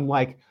doing?" I'm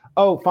like,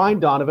 "Oh, fine,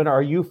 Donovan.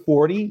 Are you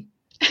 40?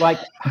 Like,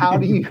 how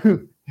do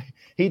you?"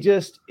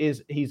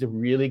 He's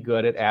really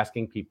good at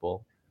asking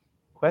people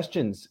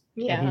questions.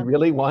 Yeah. And he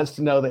really wants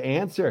to know the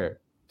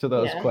answer to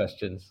those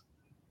questions.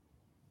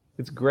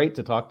 It's great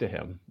to talk to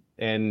him.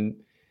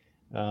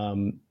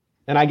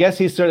 And I guess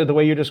he's sort of, the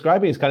way you're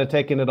describing, he's kind of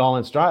taking it all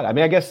in stride. I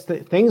mean, I guess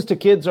things to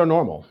kids are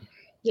normal.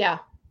 Yeah.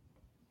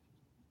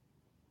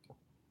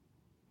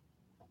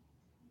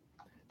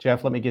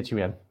 Jeff, let me get you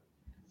in.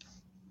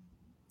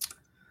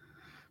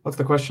 What's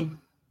the question?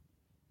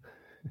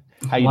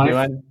 How you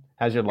doing?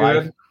 How's your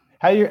life?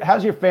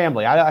 How's your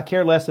family? I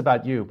care less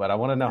about you, but I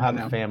want to know how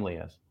the family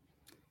is.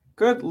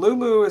 Good.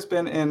 Lulu has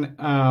been in,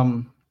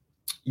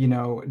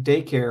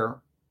 daycare.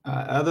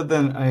 Other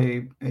than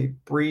a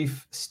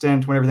brief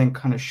stint when everything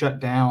kind of shut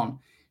down,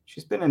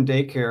 she's been in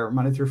daycare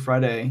Monday through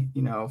Friday,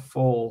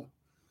 full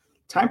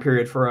time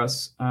period for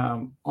us,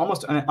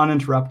 almost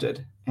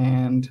uninterrupted.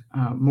 And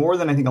more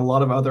than I think a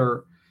lot of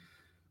other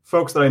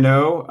folks that I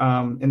know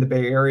in the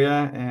Bay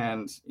Area,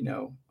 and,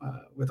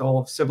 with all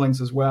of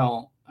siblings as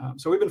well.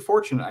 So we've been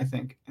fortunate, I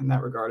think, in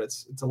that regard.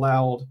 It's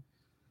allowed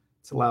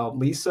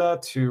Lisa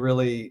to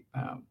really,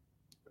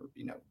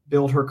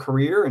 build her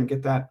career and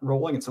get that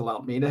rolling. It's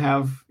allowed me to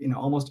have,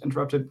 almost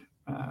interrupted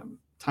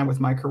time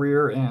with my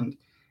career. And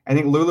I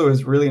think Lulu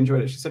has really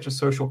enjoyed it. She's such a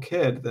social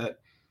kid that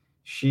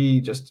she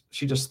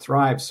just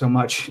thrives so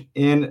much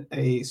in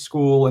a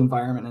school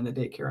environment, in a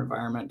daycare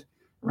environment,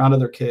 around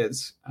other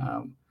kids,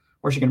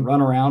 where she can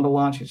run around a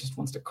lot. She just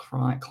wants to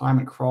climb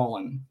and crawl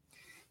and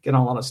get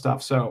on a lot of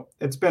stuff. So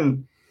it's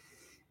been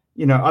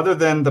other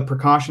than the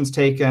precautions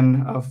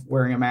taken of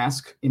wearing a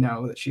mask,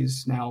 that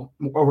she's now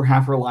over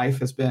half her life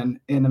has been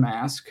in a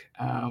mask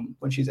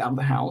when she's out of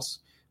the house,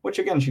 which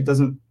again, she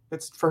doesn't,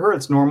 for her,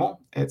 it's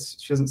normal.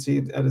 She doesn't see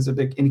that as a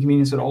big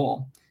inconvenience at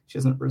all. She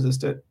doesn't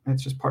resist it.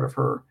 It's just part of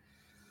her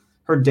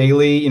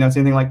daily, it's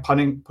anything like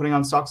putting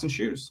on socks and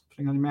shoes,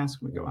 putting on your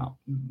mask when we go out.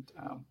 And,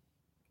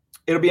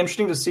 it'll be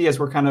interesting to see as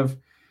we're kind of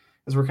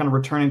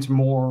returning to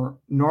more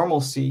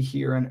normalcy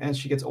here. And as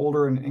she gets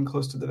older and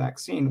close to the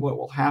vaccine, what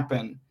will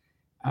happen?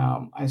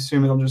 I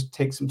assume it'll just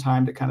take some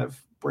time to kind of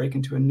break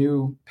into a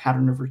new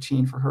pattern of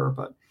routine for her.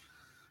 But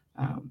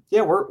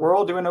we're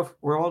all doing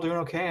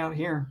okay out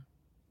here.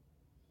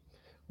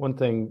 One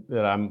thing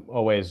that I'm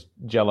always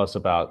jealous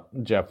about,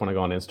 Jeff, when I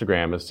go on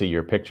Instagram is see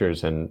your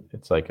pictures. And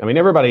it's like,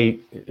 everybody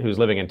who's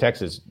living in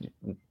Texas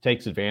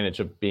takes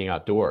advantage of being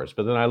outdoors.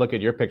 But then I look at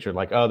your picture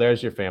like, oh,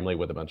 there's your family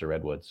with a bunch of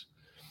redwoods.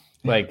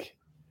 Like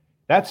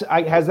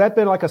has that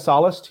been like a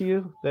solace to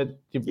you that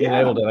you've been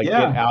able to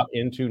get out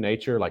into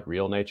nature, like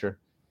real nature?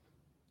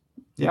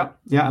 Yeah.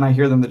 Yeah. And I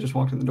hear them that just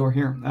walked in the door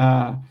here.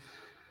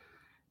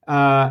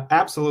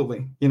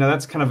 Absolutely.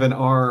 That's kind of in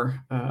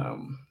our,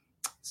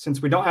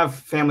 since we don't have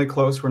family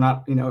close, we're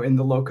not, in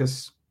the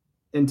locus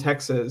in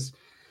Texas,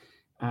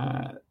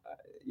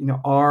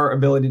 our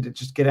ability to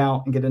just get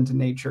out and get into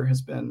nature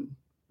has been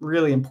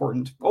really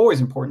important,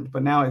 always important,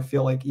 but now I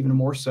feel like even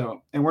more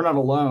so. And we're not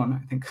alone.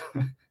 I think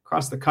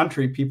across the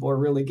country, people are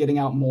really getting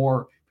out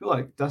more. People are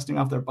like dusting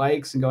off their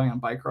bikes and going on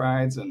bike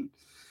rides and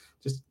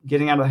just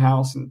getting out of the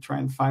house and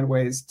trying to find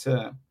ways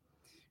to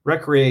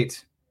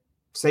recreate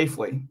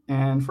safely.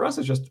 And for us,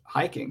 it's just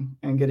hiking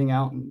and getting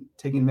out and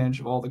taking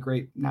advantage of all the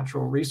great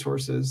natural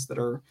resources that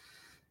are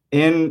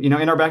in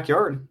our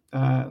backyard.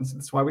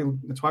 That's why we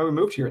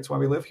moved here. It's why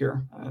we live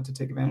here, to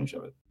take advantage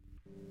of it.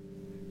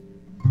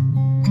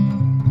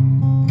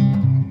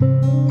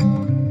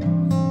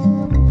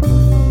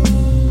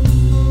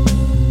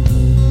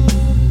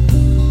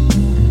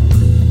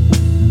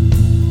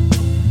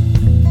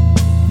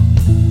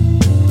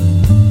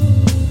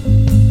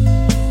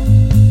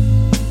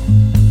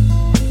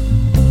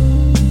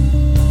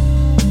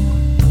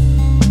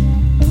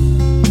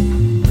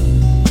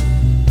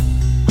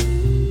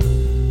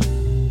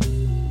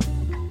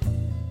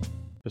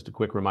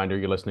 Quick reminder,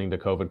 you're listening to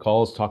COVID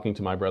Calls, talking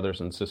to my brothers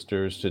and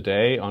sisters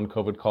today on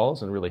COVID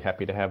Calls, and really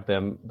happy to have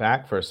them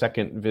back for a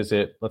second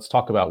visit. Let's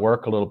talk about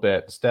work a little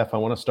bit. Steph, I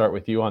want to start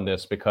with you on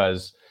this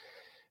because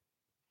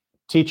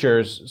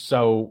teachers,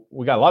 so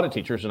we got a lot of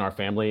teachers in our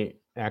family,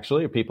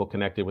 actually, people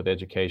connected with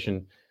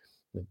education.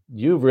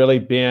 You've really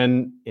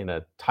been in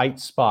a tight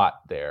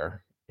spot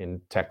there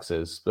in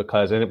Texas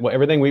because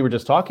everything we were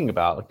just talking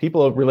about,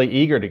 people are really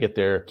eager to get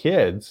their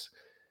kids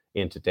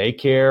into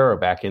daycare or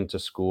back into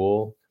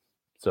school,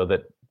 so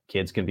that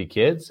kids can be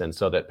kids and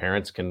so that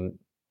parents can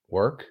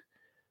work.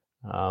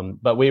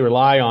 But we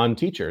rely on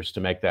teachers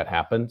to make that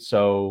happen.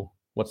 So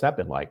what's that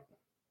been like?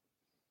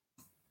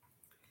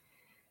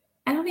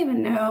 I don't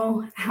even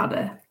know how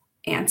to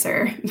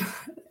answer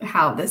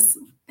how this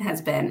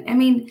has been.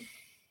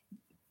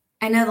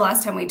 I know the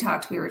last time we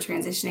talked, we were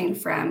transitioning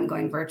from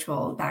going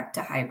virtual back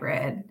to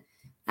hybrid.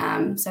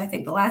 So I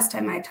think the last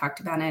time I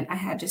talked about it, I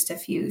had just a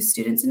few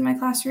students in my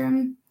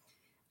classroom.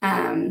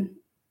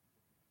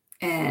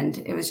 And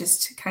it was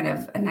just kind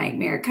of a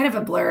nightmare, kind of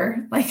a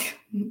blur, like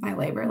my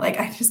labor. Like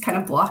I just kind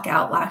of block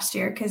out last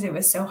year because it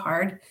was so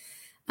hard.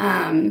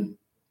 And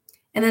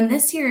then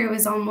this year it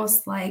was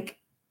almost like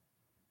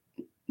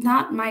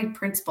not my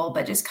principal,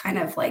 but just kind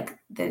of like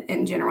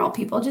in general,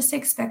 people just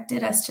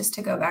expected us just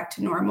to go back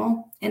to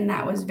normal. And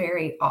that was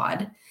very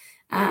odd.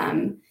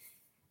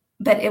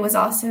 But it was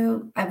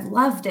also, I've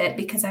loved it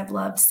because I've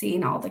loved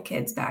seeing all the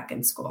kids back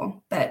in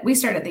school. But we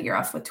started the year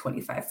off with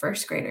 25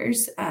 first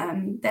graders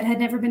that had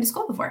never been to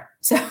school before.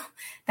 So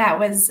that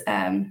was,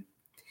 it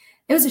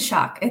was a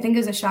shock. I think it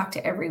was a shock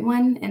to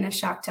everyone and a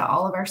shock to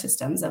all of our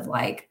systems of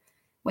like,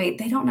 wait,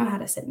 they don't know how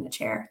to sit in a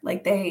chair.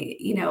 Like they,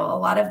 a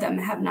lot of them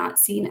have not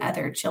seen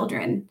other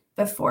children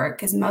before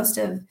because most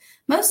of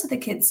the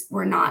kids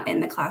were not in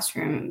the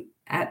classroom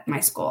at my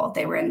school.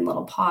 They were in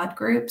little pod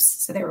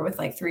groups. So they were with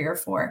like 3 or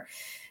 4.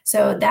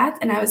 So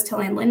and I was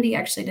telling Lindy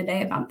actually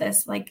today about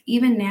this, like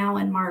even now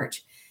in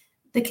March,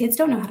 the kids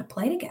don't know how to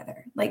play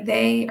together. Like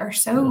they are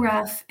so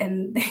rough.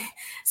 And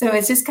so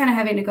it's just kind of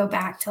having to go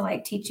back to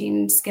like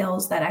teaching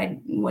skills that I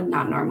would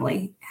not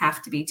normally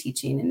have to be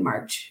teaching in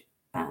March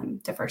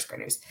to first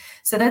graders.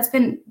 So that's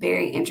been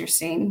very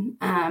interesting.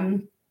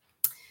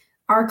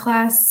 Our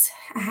class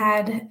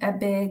had a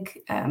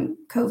big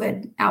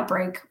COVID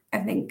outbreak. I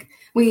think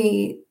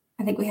we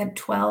had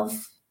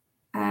 12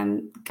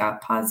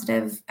 got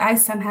positive. I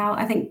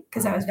think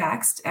because I was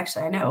vaxxed,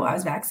 actually, I know I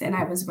was vaxxed and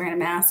I was wearing a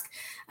mask.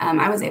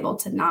 I was able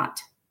to not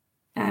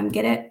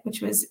get it,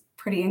 which was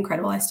pretty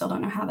incredible. I still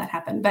don't know how that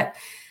happened, but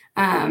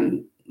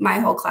my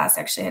whole class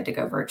actually had to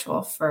go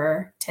virtual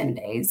for 10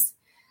 days.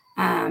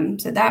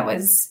 So that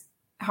was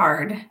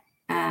hard.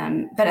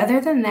 But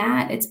other than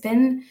that, it's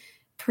been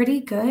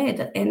pretty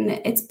good. And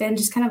it's been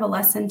just kind of a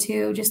lesson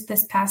too, just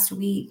this past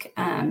week,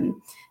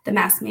 the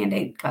mask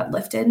mandate got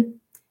lifted.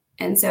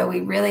 And so we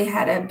really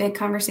had a big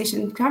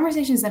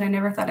conversations that I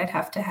never thought I'd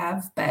have to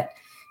have, but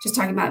just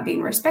talking about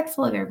being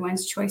respectful of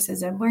everyone's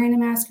choices of wearing a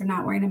mask or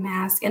not wearing a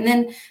mask. And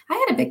then I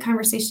had a big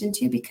conversation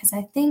too, because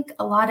I think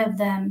a lot of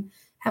them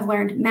have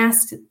learned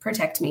masks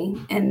protect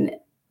me. And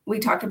we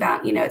talked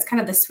about, it's kind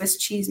of the Swiss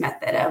cheese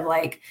method of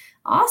like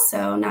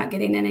also not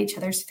getting in each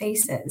other's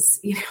faces,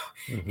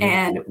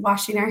 and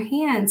washing our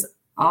hands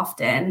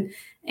often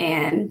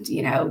and,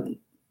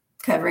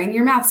 covering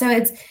your mouth. So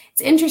it's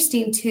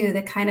interesting too,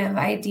 the kind of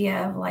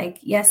idea of like,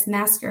 yes,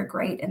 masks are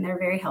great and they're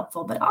very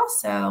helpful, but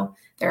also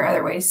there are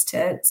other ways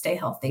to stay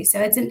healthy. So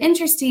it's an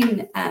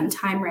interesting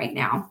time right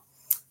now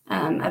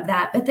of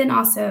that. But then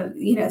also,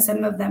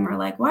 some of them are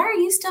like, why are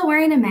you still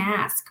wearing a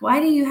mask? Why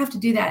do you have to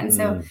do that? And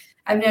so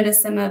I've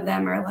noticed some of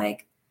them are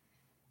like,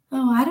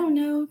 oh, I don't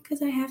know,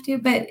 because I have to.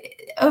 But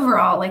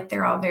overall, like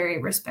they're all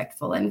very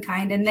respectful and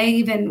kind. And they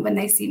even, when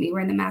they see me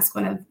wearing the mask,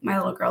 one of my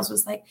little girls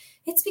was like,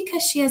 it's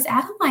because she has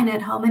Adeline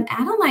at home and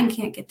Adeline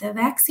can't get the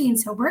vaccine.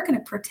 So we're going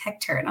to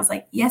protect her. And I was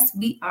like, yes,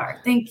 we are.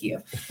 Thank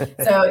you.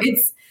 So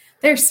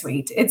they're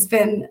sweet. It's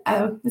been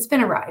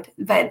a ride.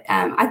 But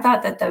I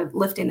thought that the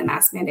lifting the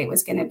mask mandate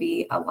was going to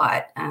be a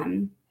lot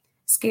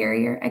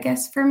scarier, I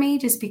guess, for me,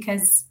 just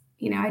because,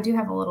 I do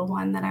have a little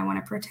one that I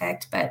want to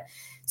protect. But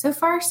so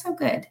far, so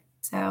good.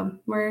 So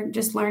we're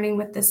just learning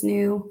with this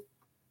new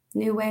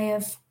way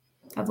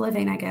of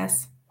living, I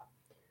guess.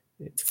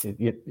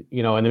 In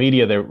the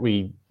media that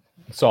we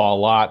saw a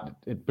lot,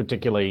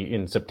 particularly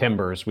in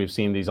September's, we've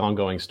seen these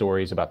ongoing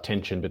stories about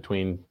tension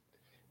between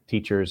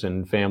teachers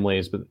and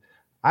families. But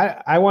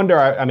I wonder,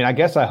 I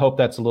guess I hope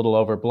that's a little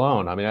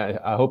overblown.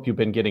 I hope you've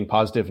been getting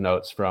positive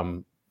notes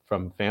from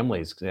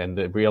families and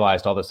they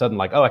realized all of a sudden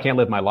like, oh, I can't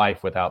live my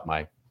life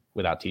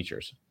without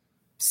teachers.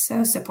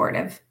 So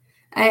supportive.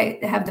 I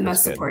have the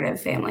most supportive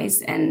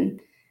families.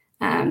 And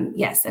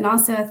yes. And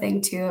also a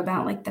thing too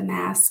about like the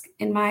mask,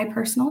 in my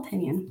personal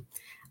opinion,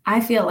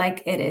 I feel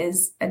like it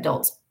is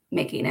adults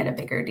making it a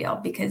bigger deal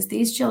because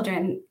these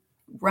children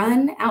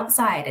run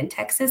outside in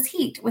Texas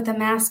heat with a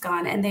mask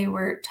on and they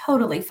were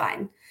totally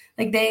fine.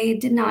 Like they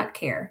did not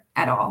care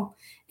at all.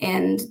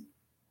 And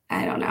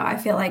I don't know, I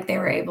feel like they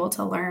were able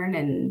to learn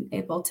and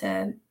able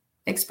to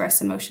express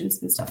emotions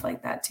and stuff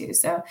like that too.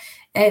 So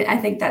I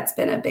think that's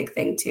been a big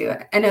thing too.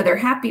 I know they're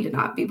happy to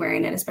not be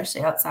wearing it,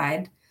 especially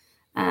outside.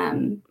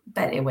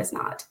 But it was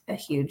not a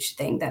huge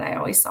thing that I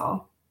always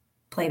saw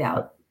played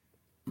out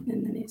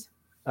in the news.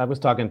 I was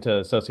talking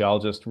to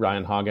sociologist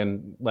Ryan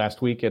Hagen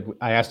last week, and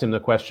I asked him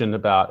the question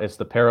about, it's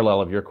the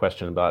parallel of your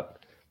question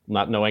about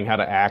not knowing how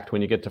to act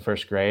when you get to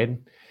first grade.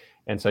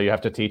 And so you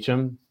have to teach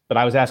them. But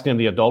I was asking him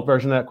the adult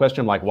version of that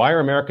question, like, why are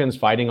Americans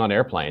fighting on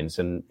airplanes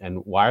and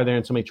why are there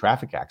in so many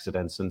traffic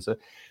accidents?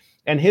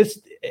 And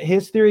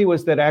his theory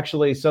was that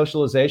actually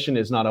socialization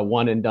is not a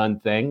one and done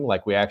thing,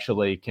 like we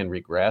actually can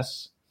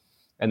regress,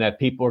 and that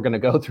people are going to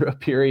go through a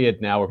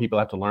period now where people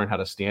have to learn how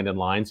to stand in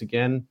lines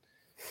again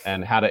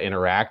and how to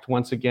interact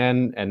once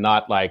again, and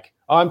not like,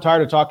 oh, I'm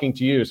tired of talking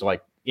to you, so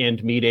like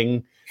end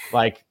meeting,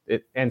 like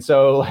it. And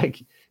so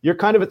like you're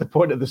kind of at the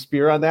point of the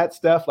spear on that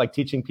stuff, like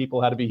teaching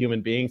people how to be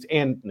human beings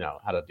and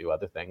how to do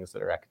other things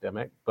that are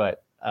academic.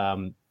 But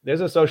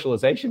there's a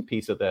socialization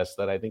piece of this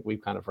that I think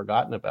we've kind of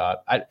forgotten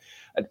about.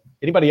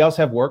 Anybody else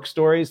have work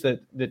stories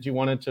that you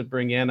wanted to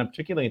bring in? I'm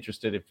particularly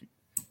interested if you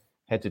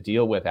had to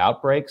deal with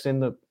outbreaks in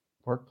the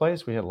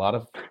workplace. We had a lot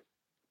of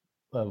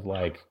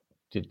like,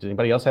 did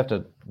anybody else have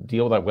to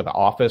deal with the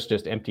office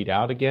just emptied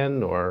out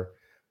again or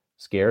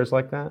scares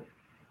like that?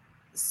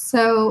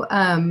 So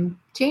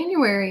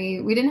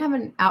January, we didn't have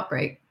an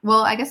outbreak.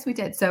 Well, I guess we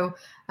did. So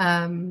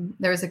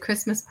there was a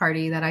Christmas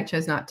party that I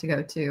chose not to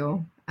go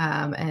to.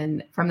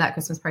 And from that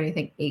Christmas party, I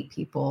think 8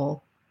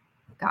 people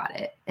got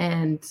it.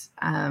 And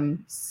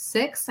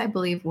 6, I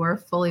believe, were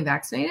fully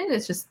vaccinated.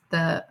 It's just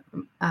the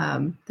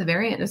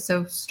variant is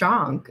so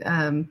strong.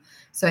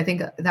 So I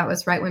think that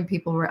was right when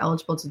people were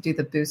eligible to do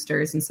the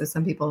boosters. And so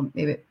some people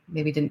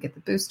maybe didn't get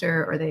the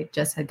booster, or they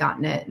just had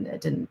gotten it and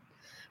it didn't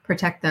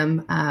protect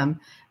them.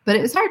 But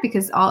it was hard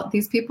because all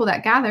these people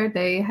that gathered,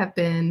 they have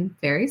been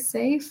very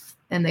safe,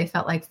 and they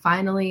felt like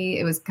finally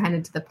it was kind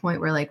of to the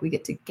point where like we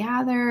get to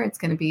gather. It's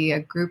going to be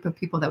a group of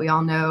people that we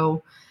all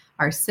know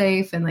are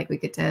safe, and like we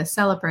get to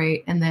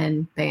celebrate, and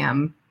then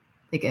bam,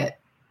 they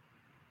get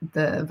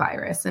the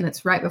virus. And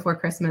it's right before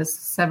Christmas.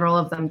 Several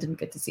of them didn't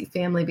get to see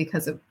family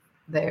because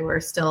they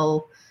were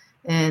still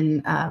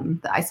in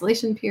the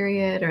isolation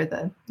period,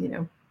 or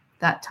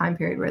that time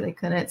period where they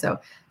couldn't.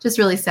 So just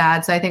really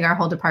sad. So I think our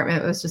whole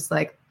department was just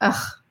like,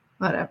 ugh,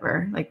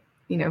 whatever. Like,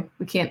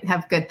 we can't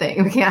have good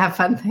things. We can't have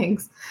fun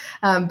things.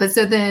 But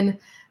so then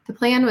the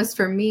plan was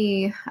for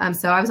me.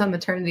 So I was on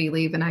maternity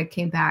leave and I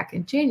came back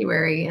in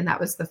January, and that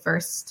was the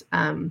first,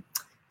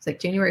 it's like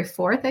January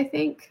 4th, I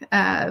think.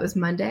 It was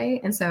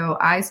Monday. And so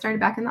I started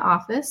back in the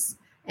office,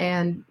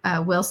 and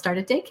Will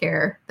started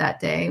daycare that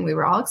day. And we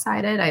were all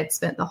excited. I had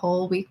spent the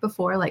whole week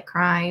before like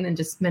crying and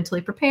just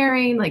mentally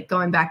preparing, like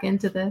going back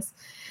into this.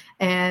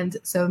 And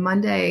so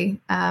Monday,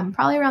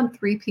 probably around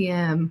 3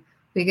 p.m.,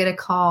 we get a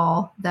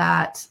call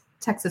that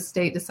Texas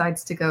State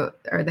decided to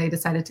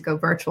go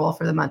virtual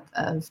for the month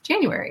of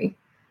January.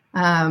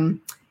 And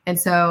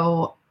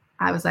so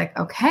I was like,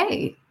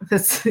 okay,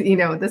 this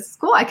is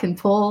cool. I can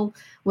pull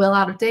Will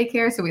out of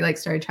daycare. So we like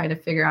started trying to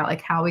figure out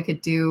like how we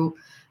could do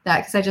that,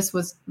 because I just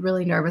was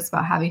really nervous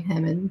about having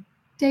him in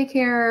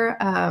daycare.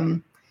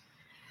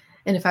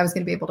 And if I was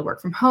going to be able to work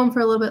from home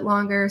for a little bit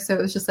longer. So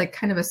it was just like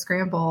kind of a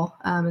scramble.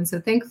 And so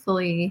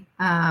thankfully,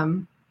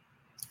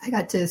 I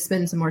got to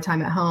spend some more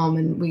time at home,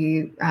 and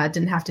we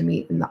didn't have to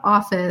meet in the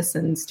office,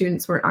 and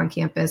students weren't on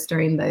campus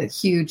during the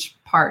huge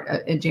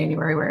part in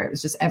January where it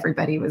was just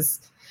everybody was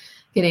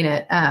getting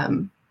it.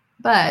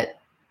 But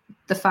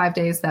the 5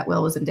 days that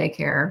Will was in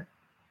daycare,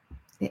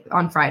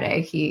 on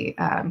Friday, he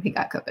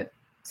got COVID.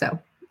 So,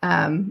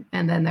 and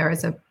then there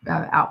was a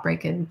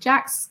outbreak in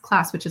Jack's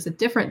class, which is a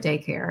different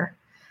daycare.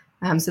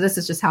 So this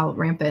is just how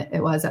rampant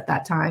it was at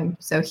that time.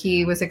 So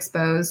he was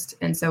exposed,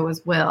 and so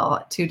was Will,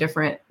 at 2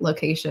 different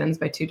locations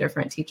by 2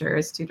 different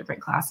teachers, 2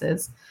 different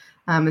classes.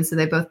 And so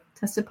they both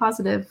tested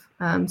positive.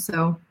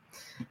 So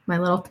my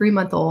little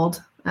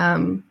 3-month-old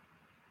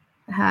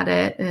had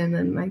it, and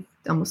then my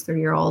almost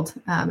 3-year-old.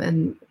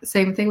 And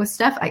same thing with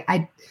Steph.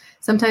 I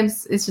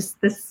sometimes it's just,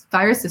 this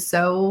virus is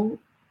so,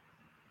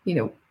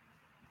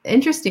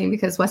 interesting,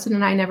 because Weston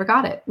and I never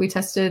got it. We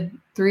tested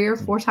 3 or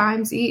 4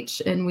 times each,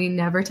 and we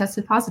never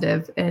tested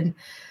positive. And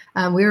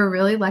we were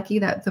really lucky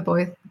that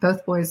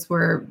both boys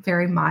were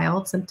very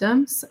mild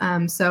symptoms.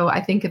 So I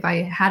think if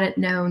I hadn't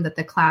known that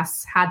the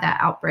class had that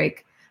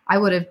outbreak, I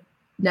would have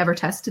never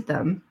tested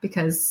them,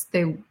 because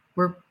they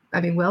were,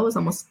 Will was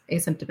almost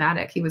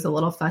asymptomatic. He was a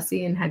little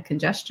fussy and had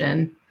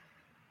congestion.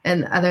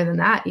 And other than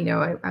that,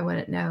 I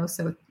wouldn't know.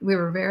 So we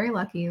were very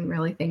lucky and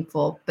really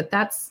thankful. But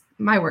that's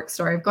my work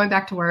story of going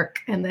back to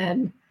work. And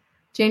then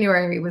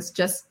January was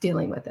just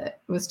dealing with it.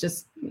 It was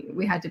just,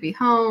 we had to be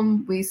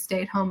home. We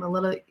stayed home a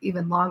little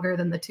even longer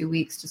than the 2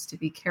 weeks, just to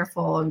be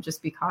careful and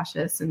just be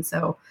cautious. And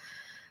so,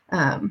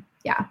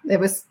 it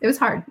was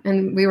hard.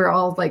 And we were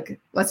all like,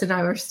 Weston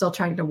and I were still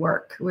trying to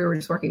work. We were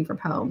just working from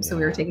home. So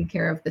we were taking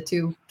care of the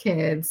 2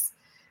 kids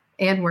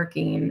and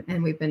working,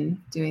 and we've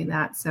been doing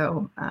that.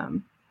 So,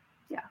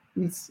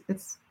 it's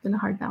been a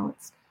hard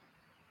balance.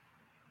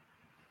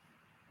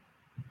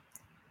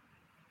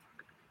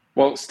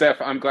 Well, Steph,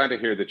 I'm glad to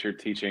hear that you're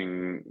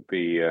teaching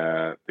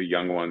the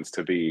young ones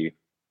to be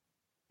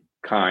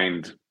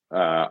kind,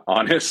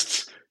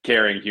 honest,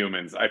 caring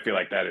humans. I feel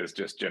like that is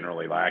just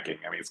generally lacking.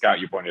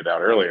 Scott, you pointed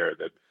out earlier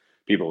that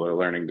people are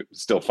learning,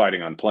 still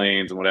fighting on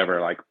planes and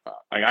whatever. Like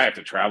I have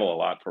to travel a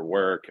lot for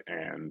work,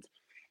 and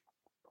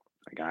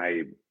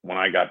when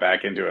I got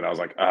back into it, I was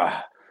like,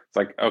 it's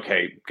like,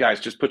 okay,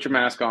 guys, just put your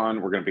mask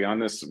on. We're going to be on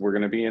this. We're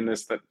going to be in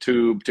this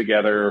tube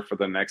together for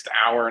the next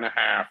hour and a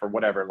half or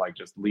whatever. Like,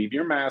 just leave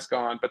your mask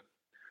on. But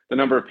the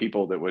number of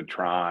people that would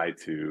try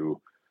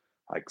to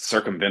like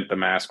circumvent the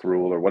mask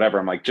rule or whatever,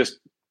 I'm like, just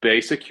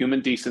basic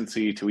human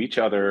decency to each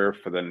other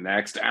for the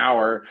next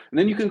hour. And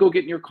then you can go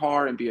get in your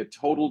car and be a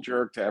total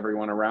jerk to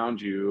everyone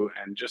around you,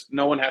 and just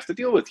no one has to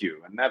deal with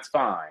you. And that's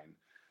fine.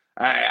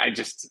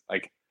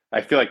 I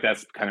feel like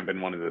that's kind of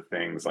been one of the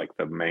things, like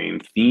the main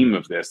theme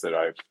of this that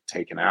I've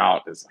taken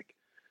out is like,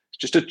 it's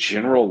just a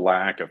general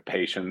lack of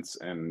patience.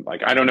 And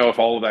like, I don't know if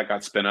all of that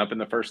got spin up in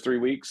the first 3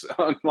 weeks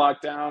on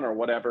lockdown or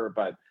whatever,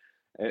 but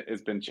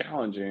it's been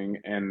challenging.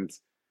 And,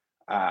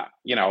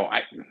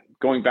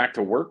 going back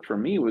to work for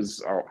me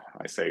was,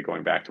 I say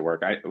going back to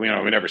work, we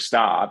never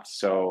stopped.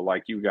 So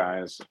like you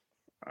guys,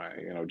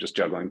 just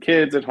juggling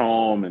kids at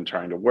home and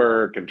trying to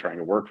work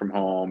from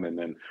home. And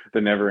then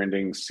the never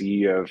ending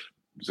sea of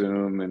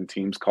Zoom and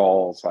Teams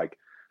calls, like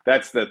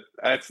that's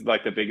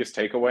like the biggest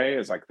takeaway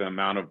is like the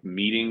amount of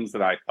meetings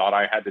that I thought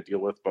I had to deal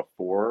with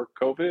before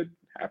COVID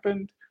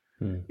happened.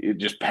 It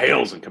just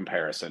pales in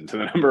comparison to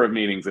the number of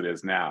meetings it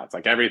is now. It's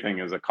like everything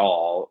is a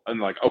call, and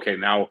like, okay,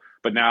 now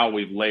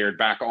we've layered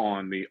back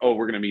on we're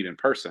going to meet in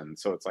person.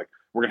 So it's like,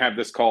 we're going to have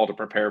this call to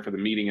prepare for the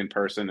meeting in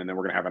person, and then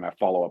we're going to have a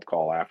follow-up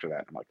call after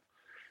that. I'm like,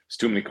 it's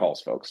too many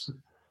calls, folks.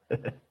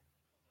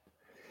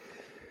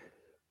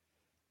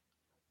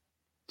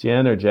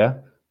 Jen or Jeff?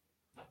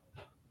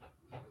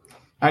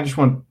 I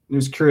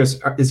was curious,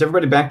 is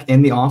everybody back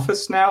in the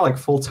office now, like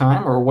full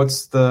time, or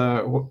it's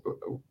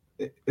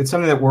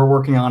something that we're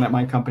working on at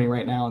my company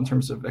right now in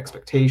terms of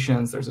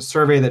expectations. There's a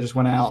survey that just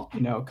went out,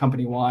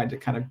 company wide to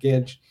kind of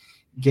gauge,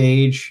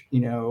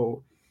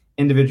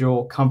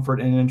 individual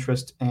comfort and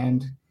interest.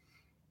 And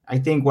I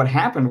think what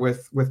happened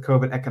with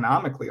COVID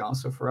economically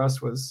also for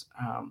us was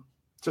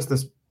just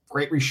this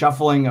great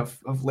reshuffling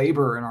of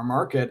labor in our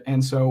market.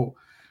 And so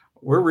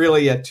we're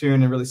really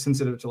attuned and really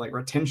sensitive to like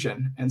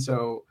retention. And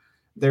so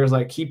there's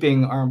like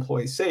keeping our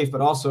employees safe,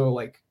 but also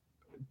like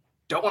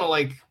don't want to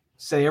like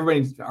say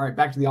everybody's all right,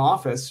 back to the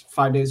office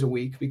 5 days a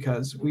week,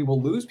 because we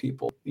will lose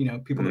people,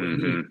 people that we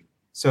need.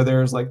 So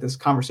there's like this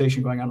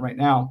conversation going on right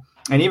now.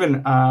 And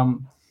even,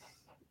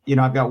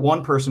 I've got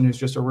one person who's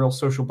just a real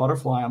social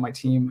butterfly on my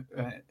team.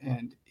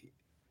 And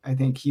I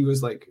think he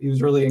was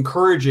really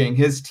encouraging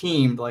his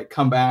team to like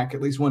come back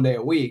at least 1 day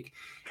a week.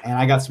 And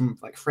I got some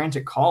like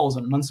frantic calls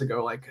months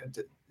ago, like,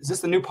 is this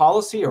the new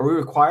policy? Are we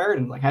required?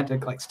 And like had to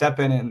like step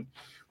in and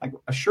like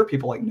assure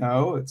people like,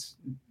 no, it's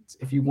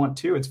if you want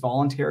to, it's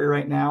voluntary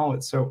right now.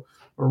 So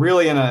we're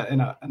really in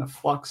a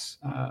flux.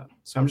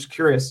 So I'm just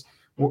curious.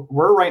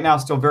 We're right now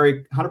still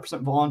very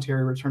 100%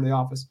 voluntary return to the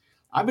office.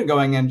 I've been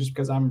going in just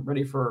because I'm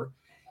ready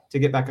to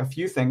get back a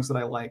few things that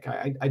I like.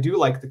 I do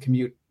like the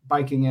commute,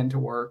 biking into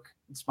work.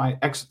 It's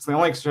the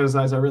only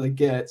exercise I really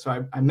get.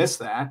 So I miss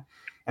that.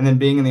 And then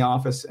being in the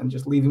office and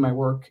just leaving my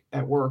work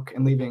at work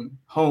and leaving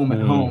home at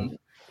home.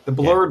 The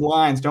blurred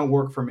lines don't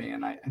work for me.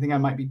 And I think I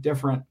might be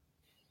different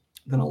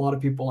than a lot of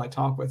people I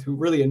talk with who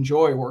really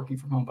enjoy working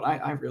from home. But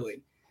I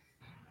really,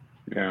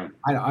 I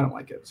don't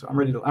like it. So I'm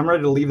ready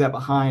to leave that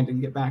behind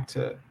and get back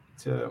to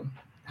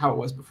how it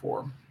was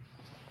before.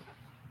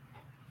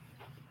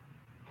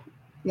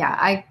 Yeah,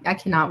 I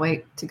cannot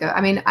wait to go. I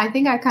mean, I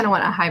think I kind of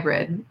want a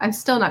hybrid. I'm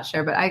still not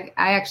sure, but I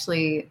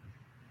actually,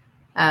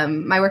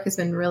 my work has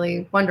been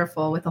really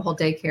wonderful with the whole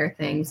daycare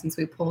thing. Since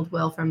we pulled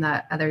Will from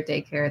that other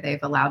daycare,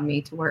 they've allowed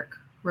me to work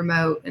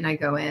remote and I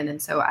go in.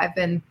 And so I've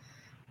been,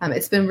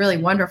 it's been really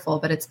wonderful,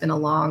 but it's been a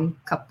long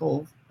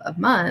couple of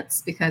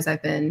months because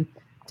I've been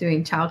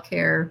doing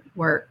childcare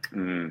work,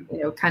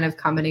 kind of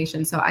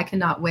combination. So I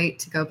cannot wait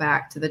to go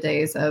back to the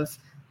days of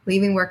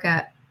leaving work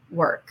at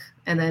work.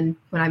 And then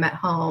when I'm at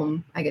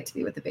home, I get to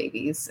be with the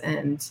babies.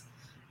 And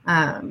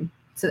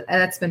so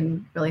that's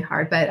been really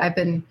hard, but I've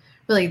been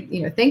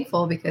really,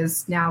 thankful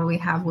because now we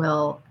have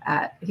Will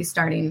he's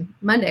starting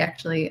Monday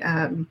actually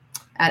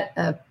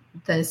at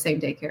the same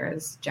daycare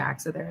as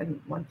Jack. So they're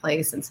in one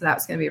place. And so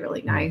that's going to be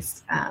really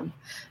nice.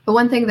 But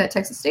one thing that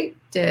Texas State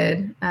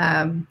did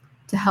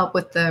to help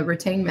with the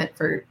retainment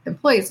for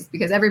employees is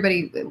because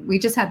we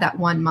just had that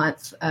 1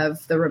 month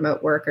of the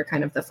remote work or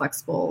kind of the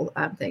flexible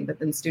thing, but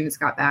then students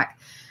got back.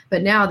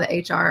 But now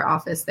the HR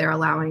office, they're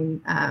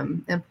allowing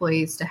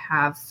employees to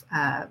have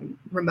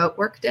remote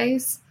work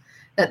days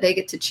that they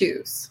get to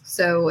choose.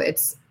 So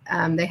it's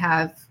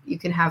you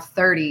can have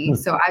 30.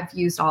 So I've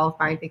used all of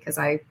mine because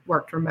I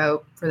worked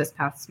remote for this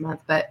past month.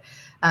 But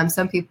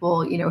some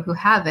people, who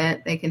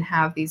haven't, they can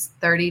have these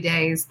 30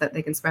 days that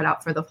they can spread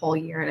out for the whole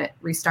year, and it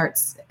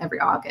restarts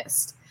every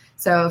August.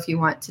 So if you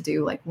want to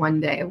do like 1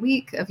 day a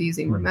week of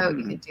using remote,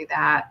 you can do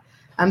that.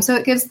 So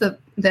it gives the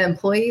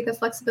employee the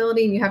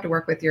flexibility, and you have to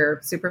work with your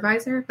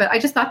supervisor. But I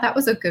just thought that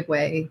was a good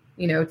way,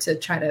 to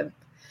try to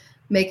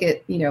make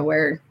it,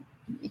 where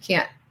you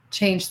can't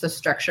change the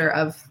structure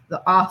of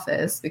the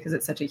office because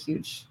it's such a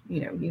huge,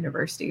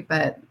 university,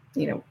 but,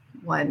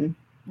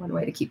 one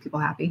way to keep people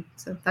happy.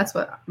 So that's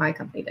what my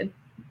company did.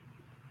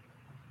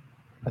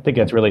 I think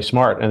that's really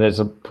smart. And there's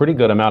a pretty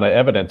good amount of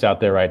evidence out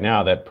there right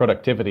now that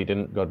productivity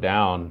didn't go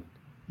down.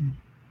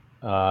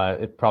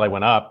 It probably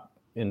went up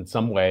in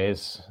some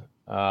ways.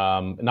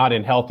 Not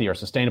in healthy or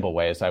sustainable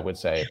ways, I would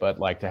say, but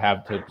like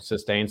to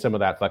sustain some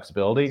of that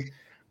flexibility,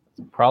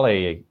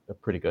 probably a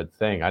pretty good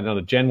thing. I don't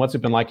know, Jen, what's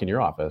it been like in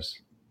your office?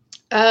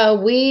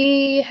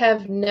 We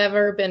have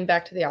never been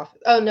back to the office.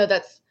 Oh no,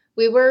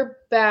 we were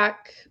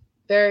back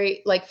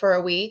for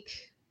a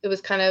week. It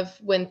was kind of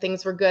when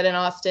things were good in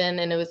Austin,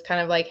 and it was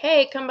kind of like,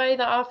 hey, come by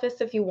the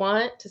office if you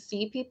want to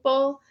see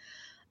people.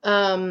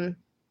 But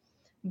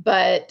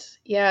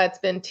yeah, it's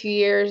been 2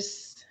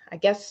 years. I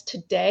guess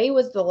today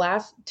was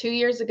 2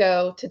 years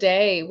ago.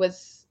 Today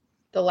was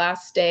the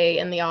last day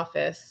in the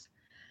office.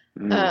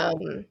 I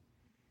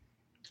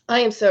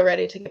am so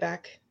ready to get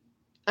back.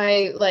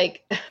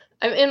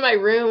 I'm in my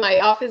room, my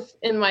office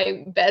in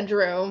my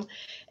bedroom.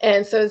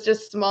 And so it's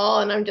just small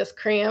and I'm just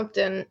cramped.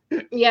 And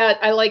yeah,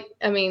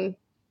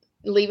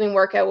 leaving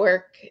work at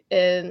work,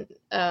 and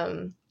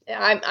I'm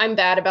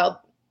bad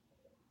about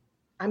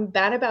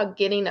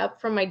getting up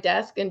from my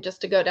desk and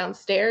just to go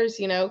downstairs,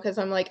 because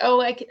I'm like,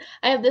 oh, I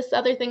have this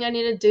other thing I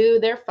need to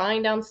do. They're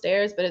fine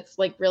downstairs, but it's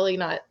like really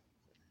not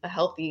a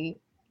healthy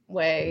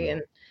way.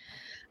 And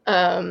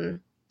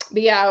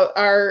but yeah,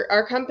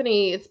 our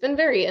company, it's been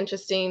very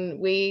interesting.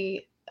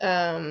 We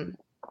have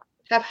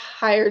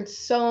hired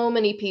so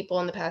many people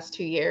in the past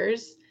 2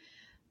 years,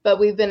 but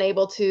we've been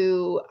able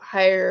to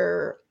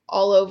hire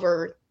all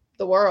over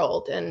the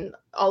world and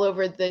all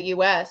over the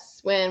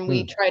US. When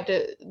we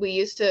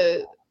used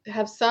to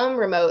have some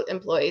remote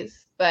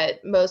employees,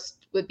 but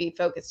most would be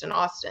focused in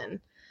Austin.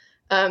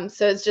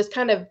 So it's just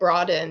kind of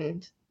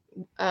broadened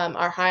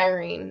our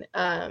hiring,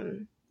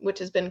 which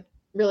has been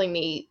really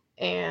neat.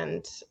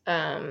 And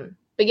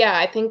but yeah,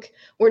 I think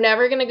we're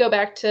never going to go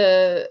back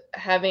to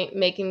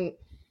making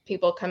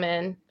people come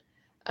in.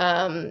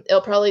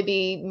 It'll probably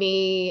be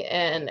me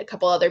and a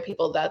couple other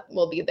people that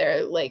will be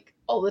there like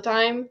all the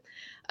time.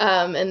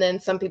 And then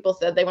some people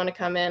said they want to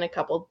come in a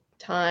couple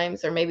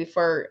times or maybe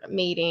for a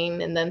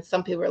meeting. And then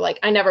some people are like,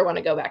 I never want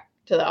to go back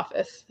to the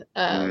office.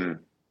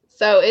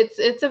 So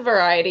it's a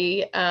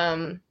variety.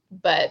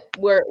 But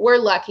we're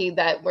lucky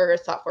that we're a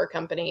software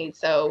company,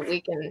 so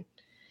we can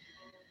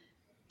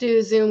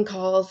do Zoom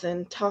calls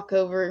and talk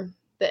over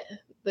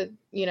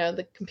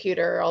the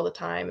computer all the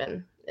time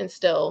and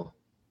still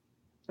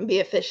be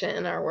efficient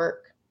in our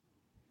work.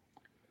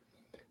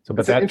 So,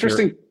 but that's that's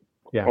interesting.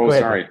 Yeah. Oh,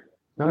 sorry.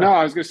 No,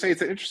 I was going to say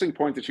it's an interesting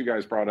point that you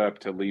guys brought up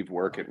to leave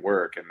work at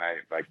work and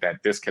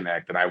that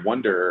disconnect. And I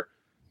wonder,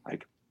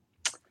 like,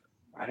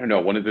 I don't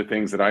know, one of the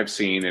things that I've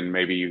seen, and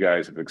maybe you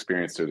guys have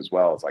experienced it as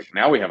well, is like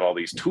now we have all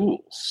these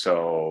tools.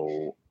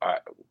 So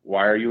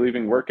why are you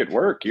leaving work at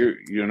work?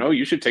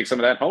 You should take some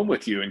of that home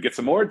with you and get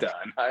some more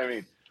done. I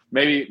mean,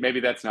 maybe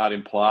that's not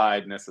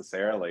implied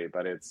necessarily,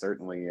 but it's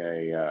certainly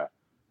an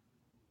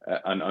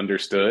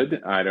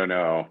understood. I don't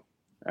know.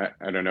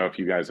 I don't know if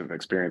you guys have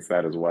experienced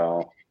that as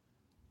well.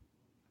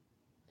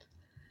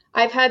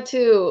 I've had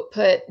to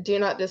put do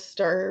not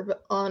disturb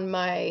on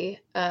my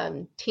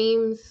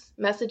Teams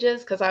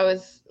messages because I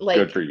was like,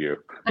 good for you.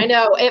 I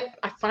know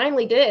I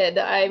finally did.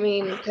 I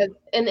mean,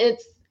 and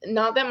it's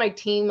not that my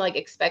team like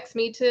expects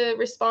me to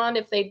respond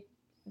if they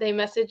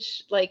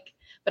message like,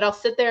 but I'll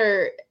sit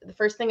there. The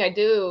first thing I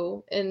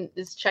do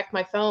is check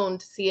my phone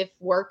to see if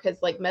work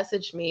has like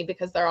messaged me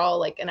because they're all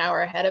like an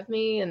hour ahead of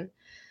me. And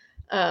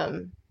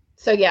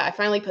so yeah, I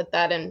finally put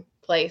that in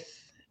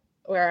place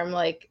where I'm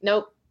like,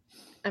 nope.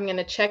 I'm going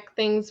to check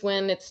things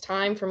when it's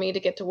time for me to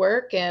get to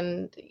work.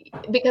 And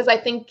because I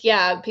think,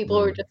 people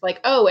are just like,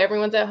 oh,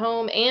 everyone's at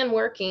home and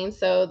working.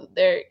 So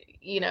they're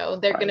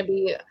going to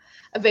be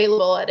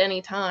available at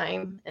any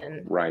time.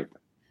 And right.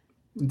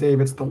 Dave,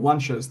 it's the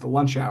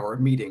lunch hour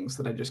meetings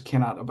that I just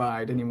cannot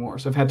abide anymore.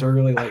 So I've had to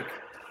really like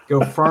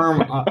go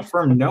firm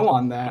no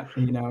on that,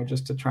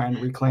 just to try and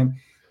reclaim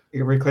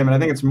it. I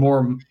think it's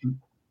more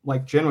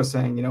like Jen was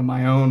saying,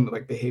 my own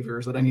like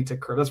behaviors that I need to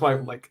curb. That's why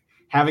like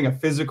having a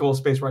physical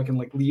space where I can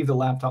like leave the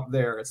laptop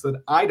there. It's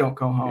that I don't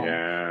go home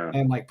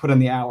and like put in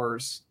the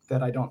hours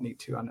that I don't need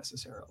to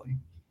unnecessarily.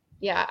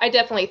 Yeah, I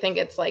definitely think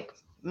it's like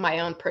my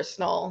own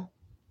personal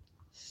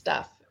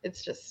stuff.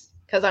 It's just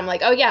because I'm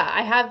like, oh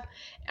yeah,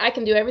 I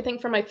can do everything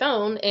from my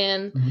phone.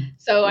 And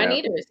so I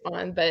need to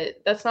respond,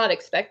 but that's not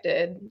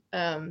expected.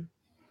 So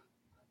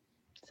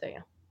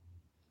yeah.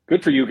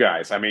 Good for you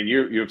guys. I mean,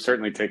 you've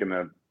certainly taken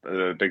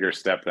the bigger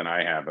step than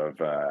I have of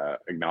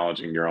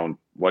acknowledging your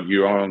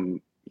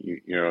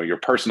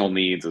personal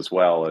needs as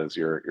well as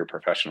your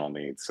professional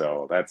needs.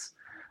 So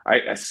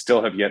I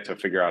still have yet to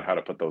figure out how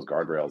to put those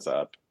guardrails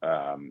up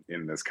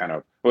in this kind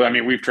of, well, I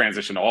mean, we've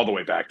transitioned all the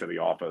way back to the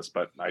office,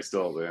 but I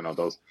still,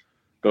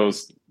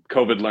 those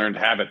COVID learned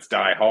habits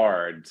die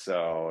hard.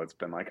 So it's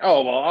been like,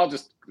 oh, well, I'll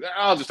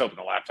just open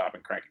the laptop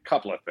and crank a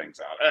couple of things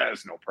out.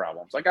 There's no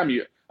problems. Like I'm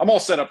all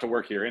set up to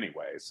work here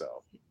anyway.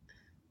 So.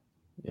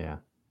 Yeah.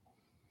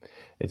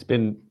 It's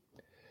been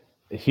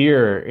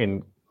here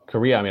in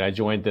Korea. I mean, I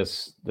joined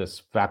this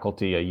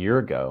faculty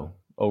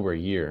over a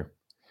year,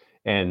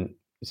 and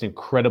it's an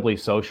incredibly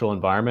social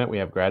environment. We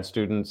have grad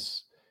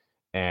students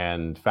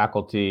and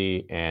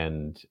faculty,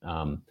 and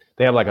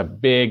they have like a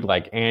big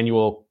like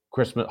annual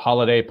Christmas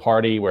holiday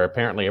party where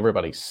apparently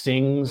everybody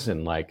sings,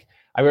 and like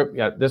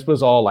this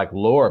was all like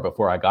lore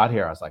before I got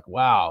here. I was like,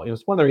 wow, it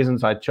was one of the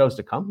reasons I chose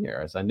to come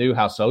here, is I knew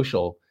how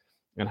social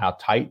and how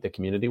tight the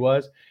community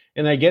was.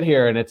 And I get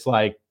here and it's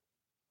like,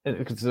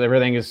 because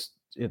everything is,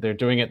 they're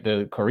doing it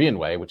the Korean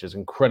way, which is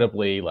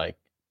incredibly like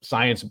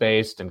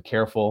science-based and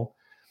careful.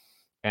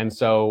 And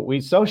so we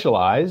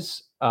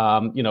socialize,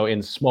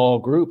 in small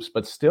groups,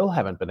 but still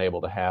haven't been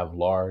able to have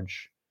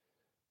large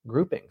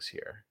groupings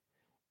here.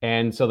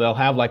 And so they'll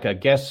have like a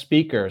guest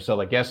speaker. So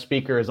the guest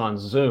speaker is on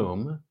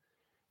Zoom,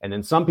 and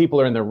then some people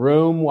are in the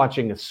room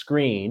watching a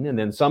screen. And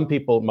then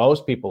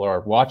most people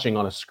are watching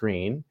on a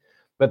screen,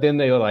 but then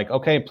they're like,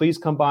 okay, please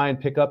come by and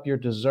pick up your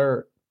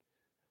dessert.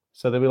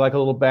 So there'll be like a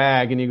little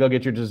bag, and you go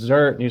get your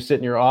dessert, and you sit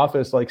in your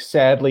office, like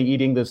sadly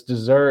eating this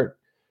dessert.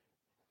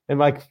 And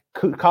my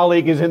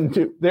colleague is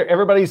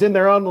everybody's in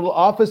their own little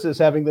offices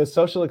having this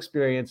social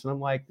experience. And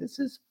I'm like, this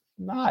is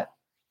not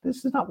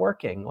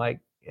working. Like,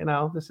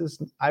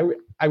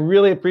 I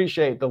really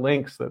appreciate the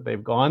lengths that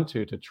they've gone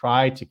to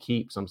try to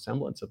keep some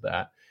semblance of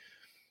that.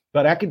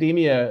 But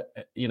academia,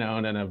 in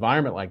an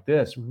environment like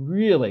this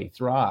really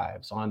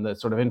thrives on the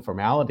sort of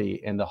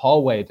informality and the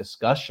hallway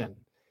discussion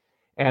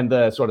and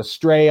the sort of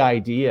stray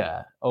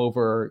idea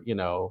over,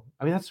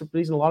 that's the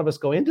reason a lot of us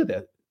go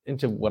into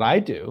what I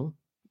do,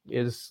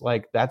 is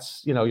like,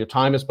 that's, your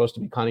time is supposed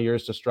to be kind of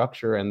yours to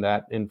structure, and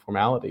that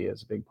informality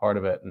is a big part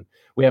of it. And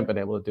we haven't been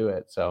able to do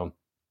it. So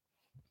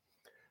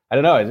I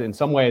don't know, in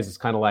some ways it's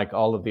kind of like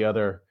all of the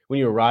other, when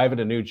you arrive at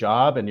a new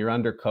job and you're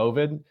under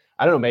COVID,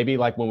 I don't know, maybe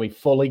like when we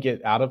fully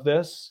get out of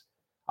this,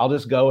 I'll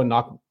just go and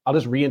I'll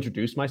just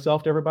reintroduce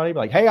myself to everybody. Be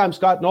like, hey, I'm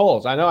Scott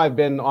Knowles. I know I've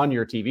been on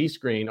your TV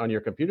screen, on your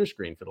computer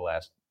screen for the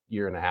last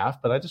year and a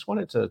half, but I just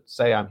wanted to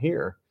say I'm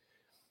here.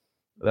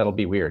 That'll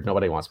be weird.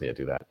 Nobody wants me to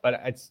do that, but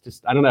it's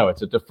just, I don't know.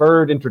 It's a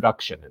deferred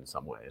introduction in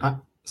some ways.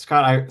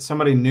 Scott,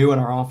 somebody new in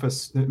our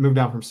office moved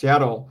down from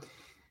Seattle.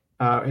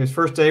 His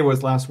first day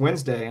was last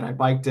Wednesday, and I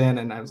biked in,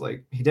 and I was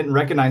like, he didn't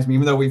recognize me,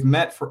 even though we've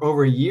met for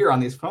over a year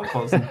on these phone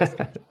calls. And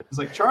he's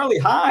like, Charlie,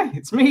 hi,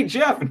 it's me,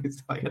 Jeff. And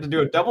he's like, I had to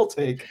do a double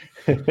take.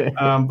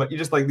 But you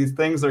just like these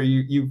things are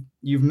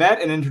you've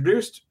met and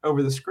introduced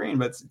over the screen,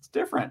 but it's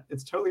different.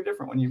 It's totally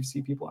different when you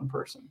see people in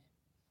person.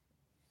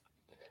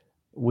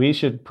 We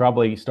should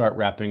probably start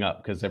wrapping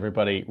up, because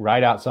everybody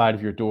right outside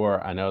of your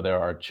door, I know there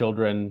are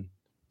children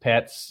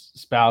pets,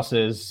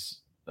 spouses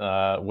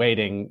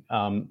waiting.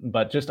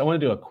 But just I want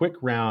to do a quick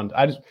round.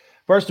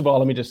 First of all,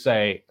 let me just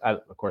say,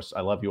 of course,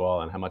 I love you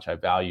all and how much I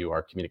value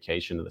our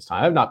communication at this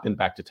time. I've not been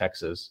back to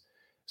Texas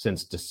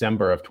since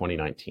December of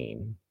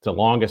 2019. It's the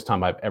longest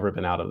time I've ever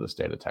been out of the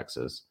state of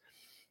Texas.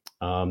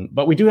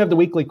 But we do have the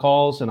weekly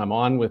calls, and I'm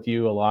on with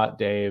you a lot,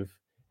 Dave,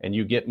 and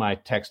you get my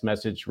text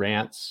message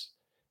rants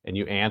and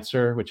you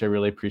answer, which I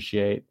really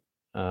appreciate.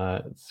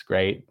 It's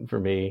great for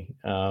me.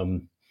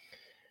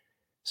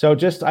 So I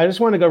just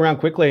want to go around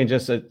quickly and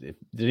just, did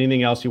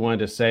anything else you wanted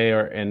to say,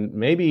 and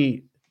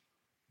maybe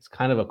it's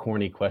kind of a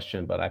corny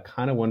question, but I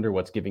kind of wonder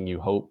what's giving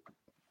you hope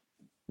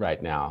right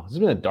now. It's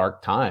been a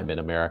dark time in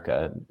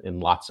America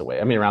in lots of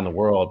ways. I mean, around the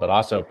world, but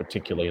also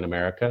particularly in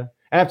America.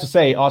 I have to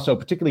say also,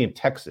 particularly in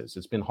Texas,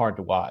 it's been hard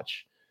to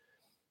watch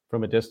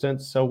from a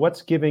distance. So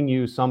what's giving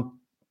you some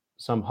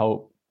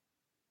hope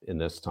in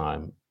this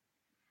time?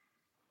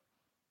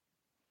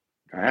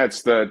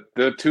 It's the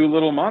two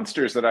little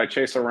monsters that I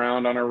chase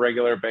around on a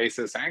regular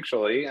basis.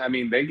 Actually, I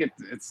mean,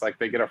 it's like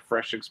they get a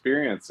fresh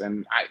experience.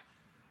 And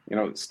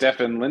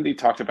Steph and Lindy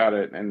talked about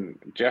it, and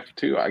Jeff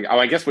too.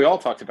 I guess we all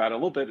talked about it a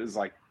little bit. Is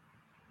like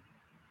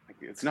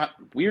it's not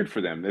weird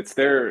for them.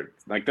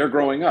 They're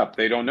growing up.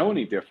 They don't know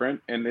any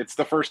different, and it's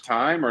the first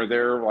time, or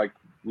they're like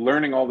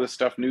learning all this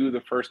stuff new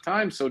the first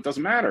time. So it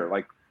doesn't matter.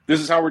 Like,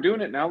 this is how we're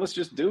doing it now. Let's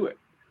just do it.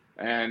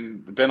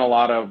 And been a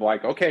lot of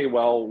like, okay,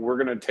 well,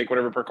 we're going to take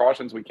whatever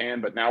precautions we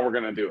can, but now we're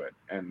going to do it,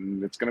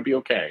 and it's going to be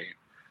okay.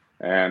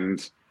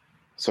 And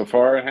so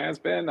far it has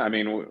been. I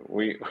mean,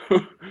 we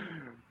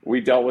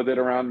dealt with it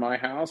around my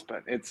house,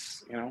 but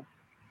it's,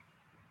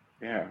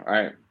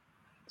 I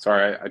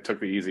took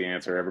the easy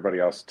answer. Everybody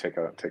else take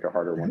a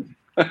harder one.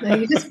 No,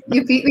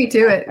 you beat me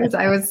to it. Because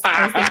I was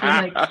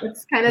thinking, like,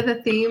 it's kind of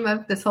the theme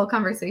of this whole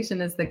conversation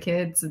is the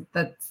kids.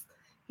 That's,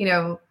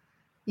 you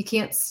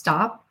can't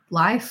stop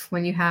life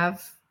when you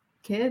have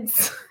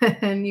kids.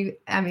 And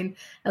at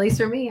least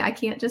for me, I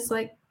can't just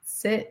like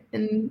sit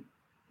and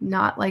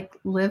not like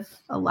live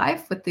a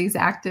life with these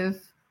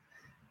active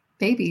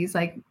babies.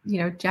 Like,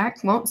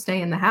 Jack won't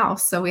stay in the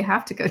house, so we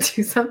have to go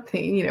do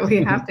something.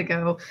 We have to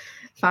go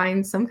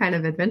find some kind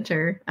of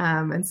adventure.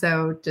 And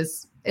so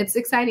just, it's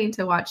exciting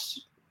to watch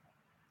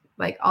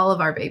like all of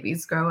our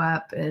babies grow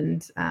up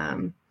and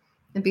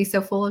be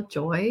so full of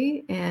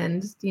joy.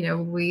 And,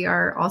 we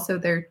are also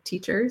their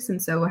teachers.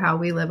 And so how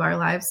we live our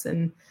lives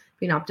and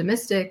being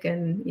optimistic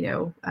and,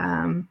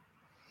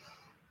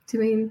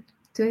 doing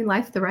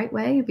life the right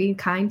way, being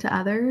kind to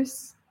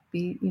others,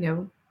 be,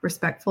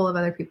 respectful of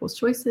other people's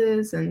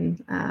choices.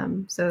 And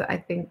so I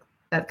think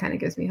that kind of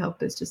gives me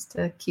hope, is just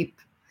to keep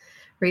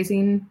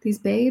raising these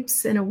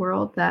babes in a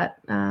world that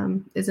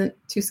isn't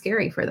too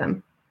scary for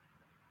them.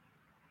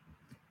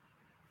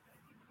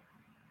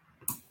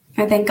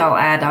 I think I'll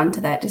add on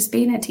to that, just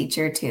being a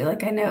teacher too.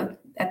 Like, I know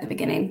at the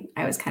beginning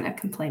I was kind of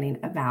complaining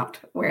about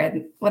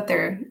what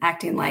they're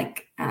acting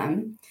like,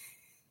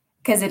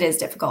 because it is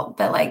difficult.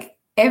 But like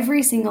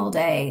every single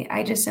day,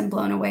 I just am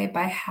blown away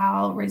by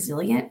how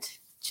resilient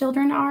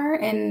children are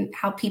and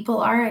how people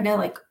are. I know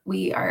like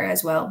we are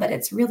as well, but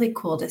it's really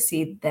cool to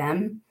see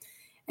them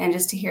and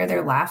just to hear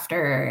their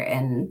laughter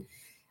and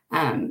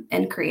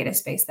create a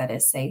space that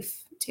is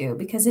safe too,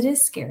 because it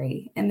is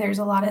scary. And there's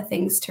a lot of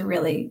things to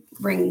really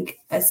bring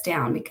us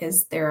down,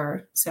 because there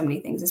are so many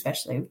things,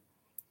 especially,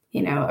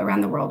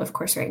 around the world, of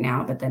course, right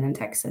now, but then in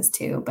Texas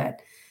too.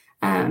 But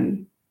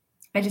of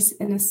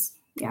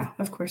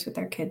course, with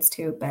our kids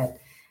too. But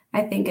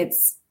I think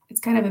it's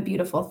kind of a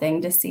beautiful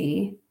thing to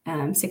see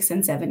 6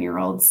 and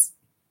 7-year-olds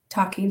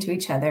talking to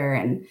each other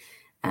and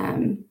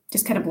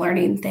just kind of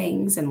learning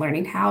things and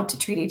learning how to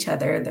treat each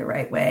other the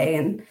right way,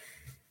 and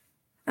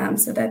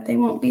so that they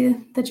won't be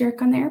the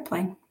jerk on the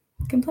airplane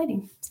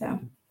complaining. So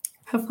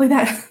hopefully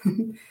that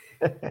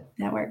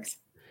that works.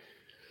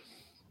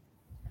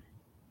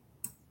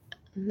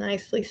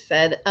 Nicely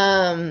said.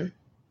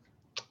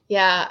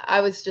 Yeah,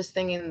 I was just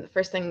thinking the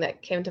first thing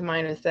that came to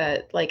mind was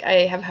that, like,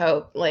 I have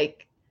hope,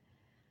 like,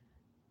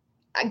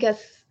 I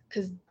guess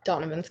because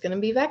Donovan's going to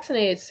be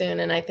vaccinated soon,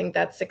 and I think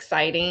that's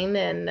exciting.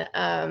 And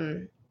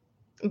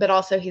but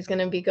also he's going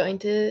to be going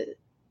to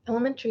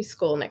elementary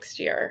school next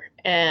year,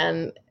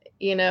 and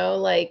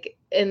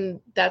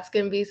and that's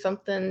going to be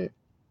something,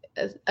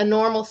 a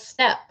normal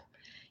step,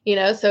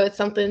 so it's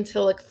something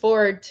to look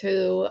forward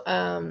to,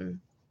 and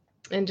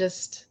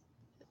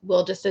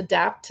we'll just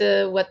adapt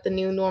to what the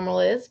new normal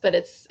is, but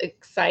it's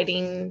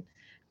exciting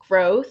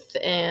growth.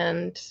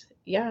 And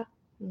yeah,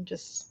 I'm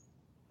just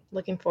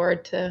looking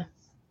forward to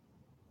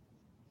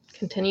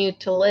continue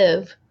to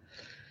live.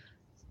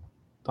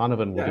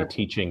 Donovan will be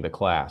teaching the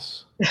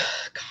class.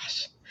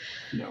 Gosh.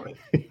 No.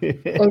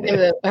 I'm going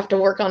to have to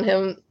work on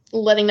him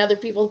letting other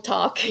people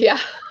talk. Yeah.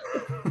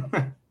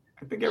 I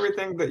think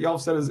everything that y'all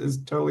said is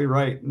totally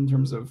right in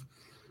terms of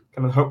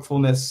kind of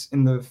hopefulness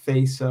in the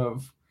face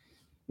of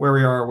where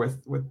we are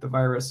with the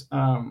virus.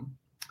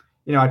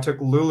 I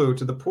took Lulu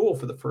to the pool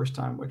for the first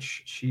time,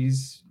 which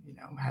she's,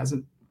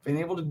 hasn't been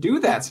able to do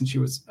that since she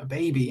was a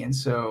baby. And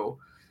so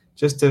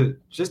just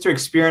to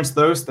experience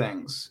those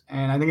things.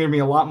 And I think there'd be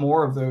a lot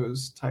more of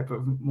those type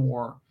of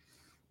more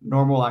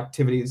normal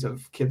activities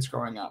of kids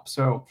growing up.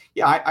 So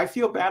yeah, I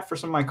feel bad for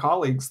some of my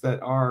colleagues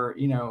that are,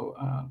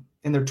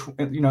 in their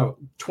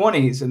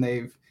 20s, and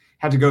they've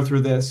had to go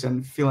through this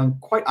and feeling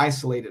quite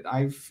isolated.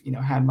 I've,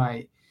 had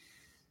my,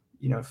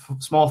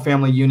 small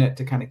family unit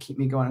to kind of keep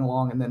me going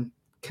along, and then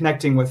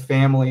connecting with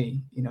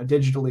family,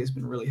 digitally has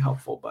been really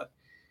helpful. But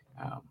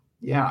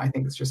I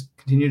think it's just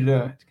continue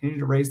to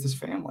raise this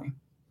family.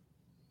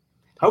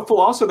 Hopeful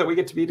also that we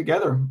get to be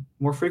together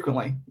more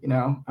frequently.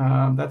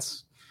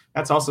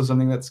 That's also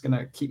something that's going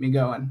to keep me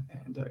going,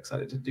 and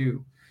excited to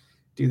do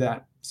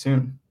that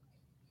soon.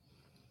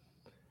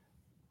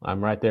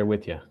 I'm right there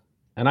with you.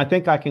 And I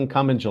think I can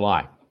come in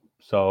July.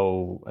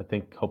 So I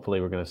think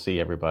hopefully we're going to see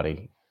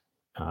everybody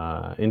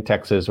in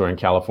Texas or in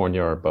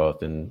California or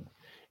both in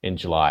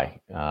July.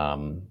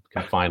 Can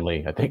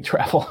finally, I think,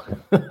 travel.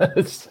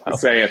 I'd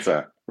say it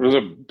was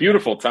a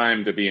beautiful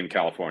time to be in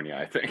California,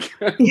 I think.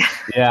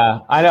 Yeah,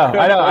 I know.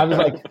 I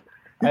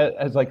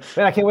was like,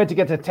 man, I can't wait to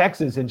get to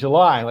Texas in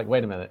July. Like,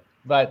 wait a minute.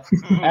 But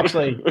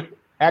actually,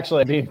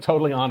 being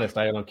totally honest,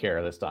 I don't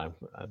care this time.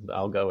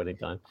 I'll go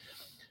anytime.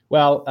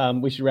 Well,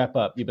 we should wrap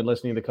up. You've been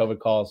listening to COVID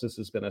Calls. This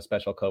has been a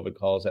special COVID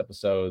Calls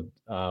episode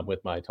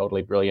with my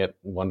totally brilliant,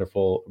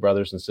 wonderful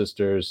brothers and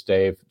sisters,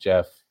 Dave,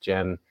 Jeff,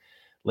 Jen,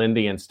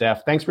 Lindy, and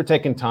Steph. Thanks for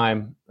taking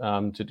time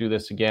to do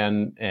this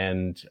again.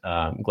 And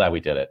I'm glad we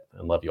did it.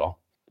 And love you all.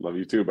 Love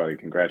you too, buddy.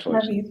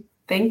 Congratulations. Love you.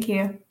 Thank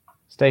you.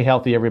 Stay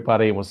healthy,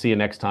 everybody. And we'll see you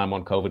next time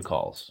on COVID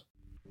Calls.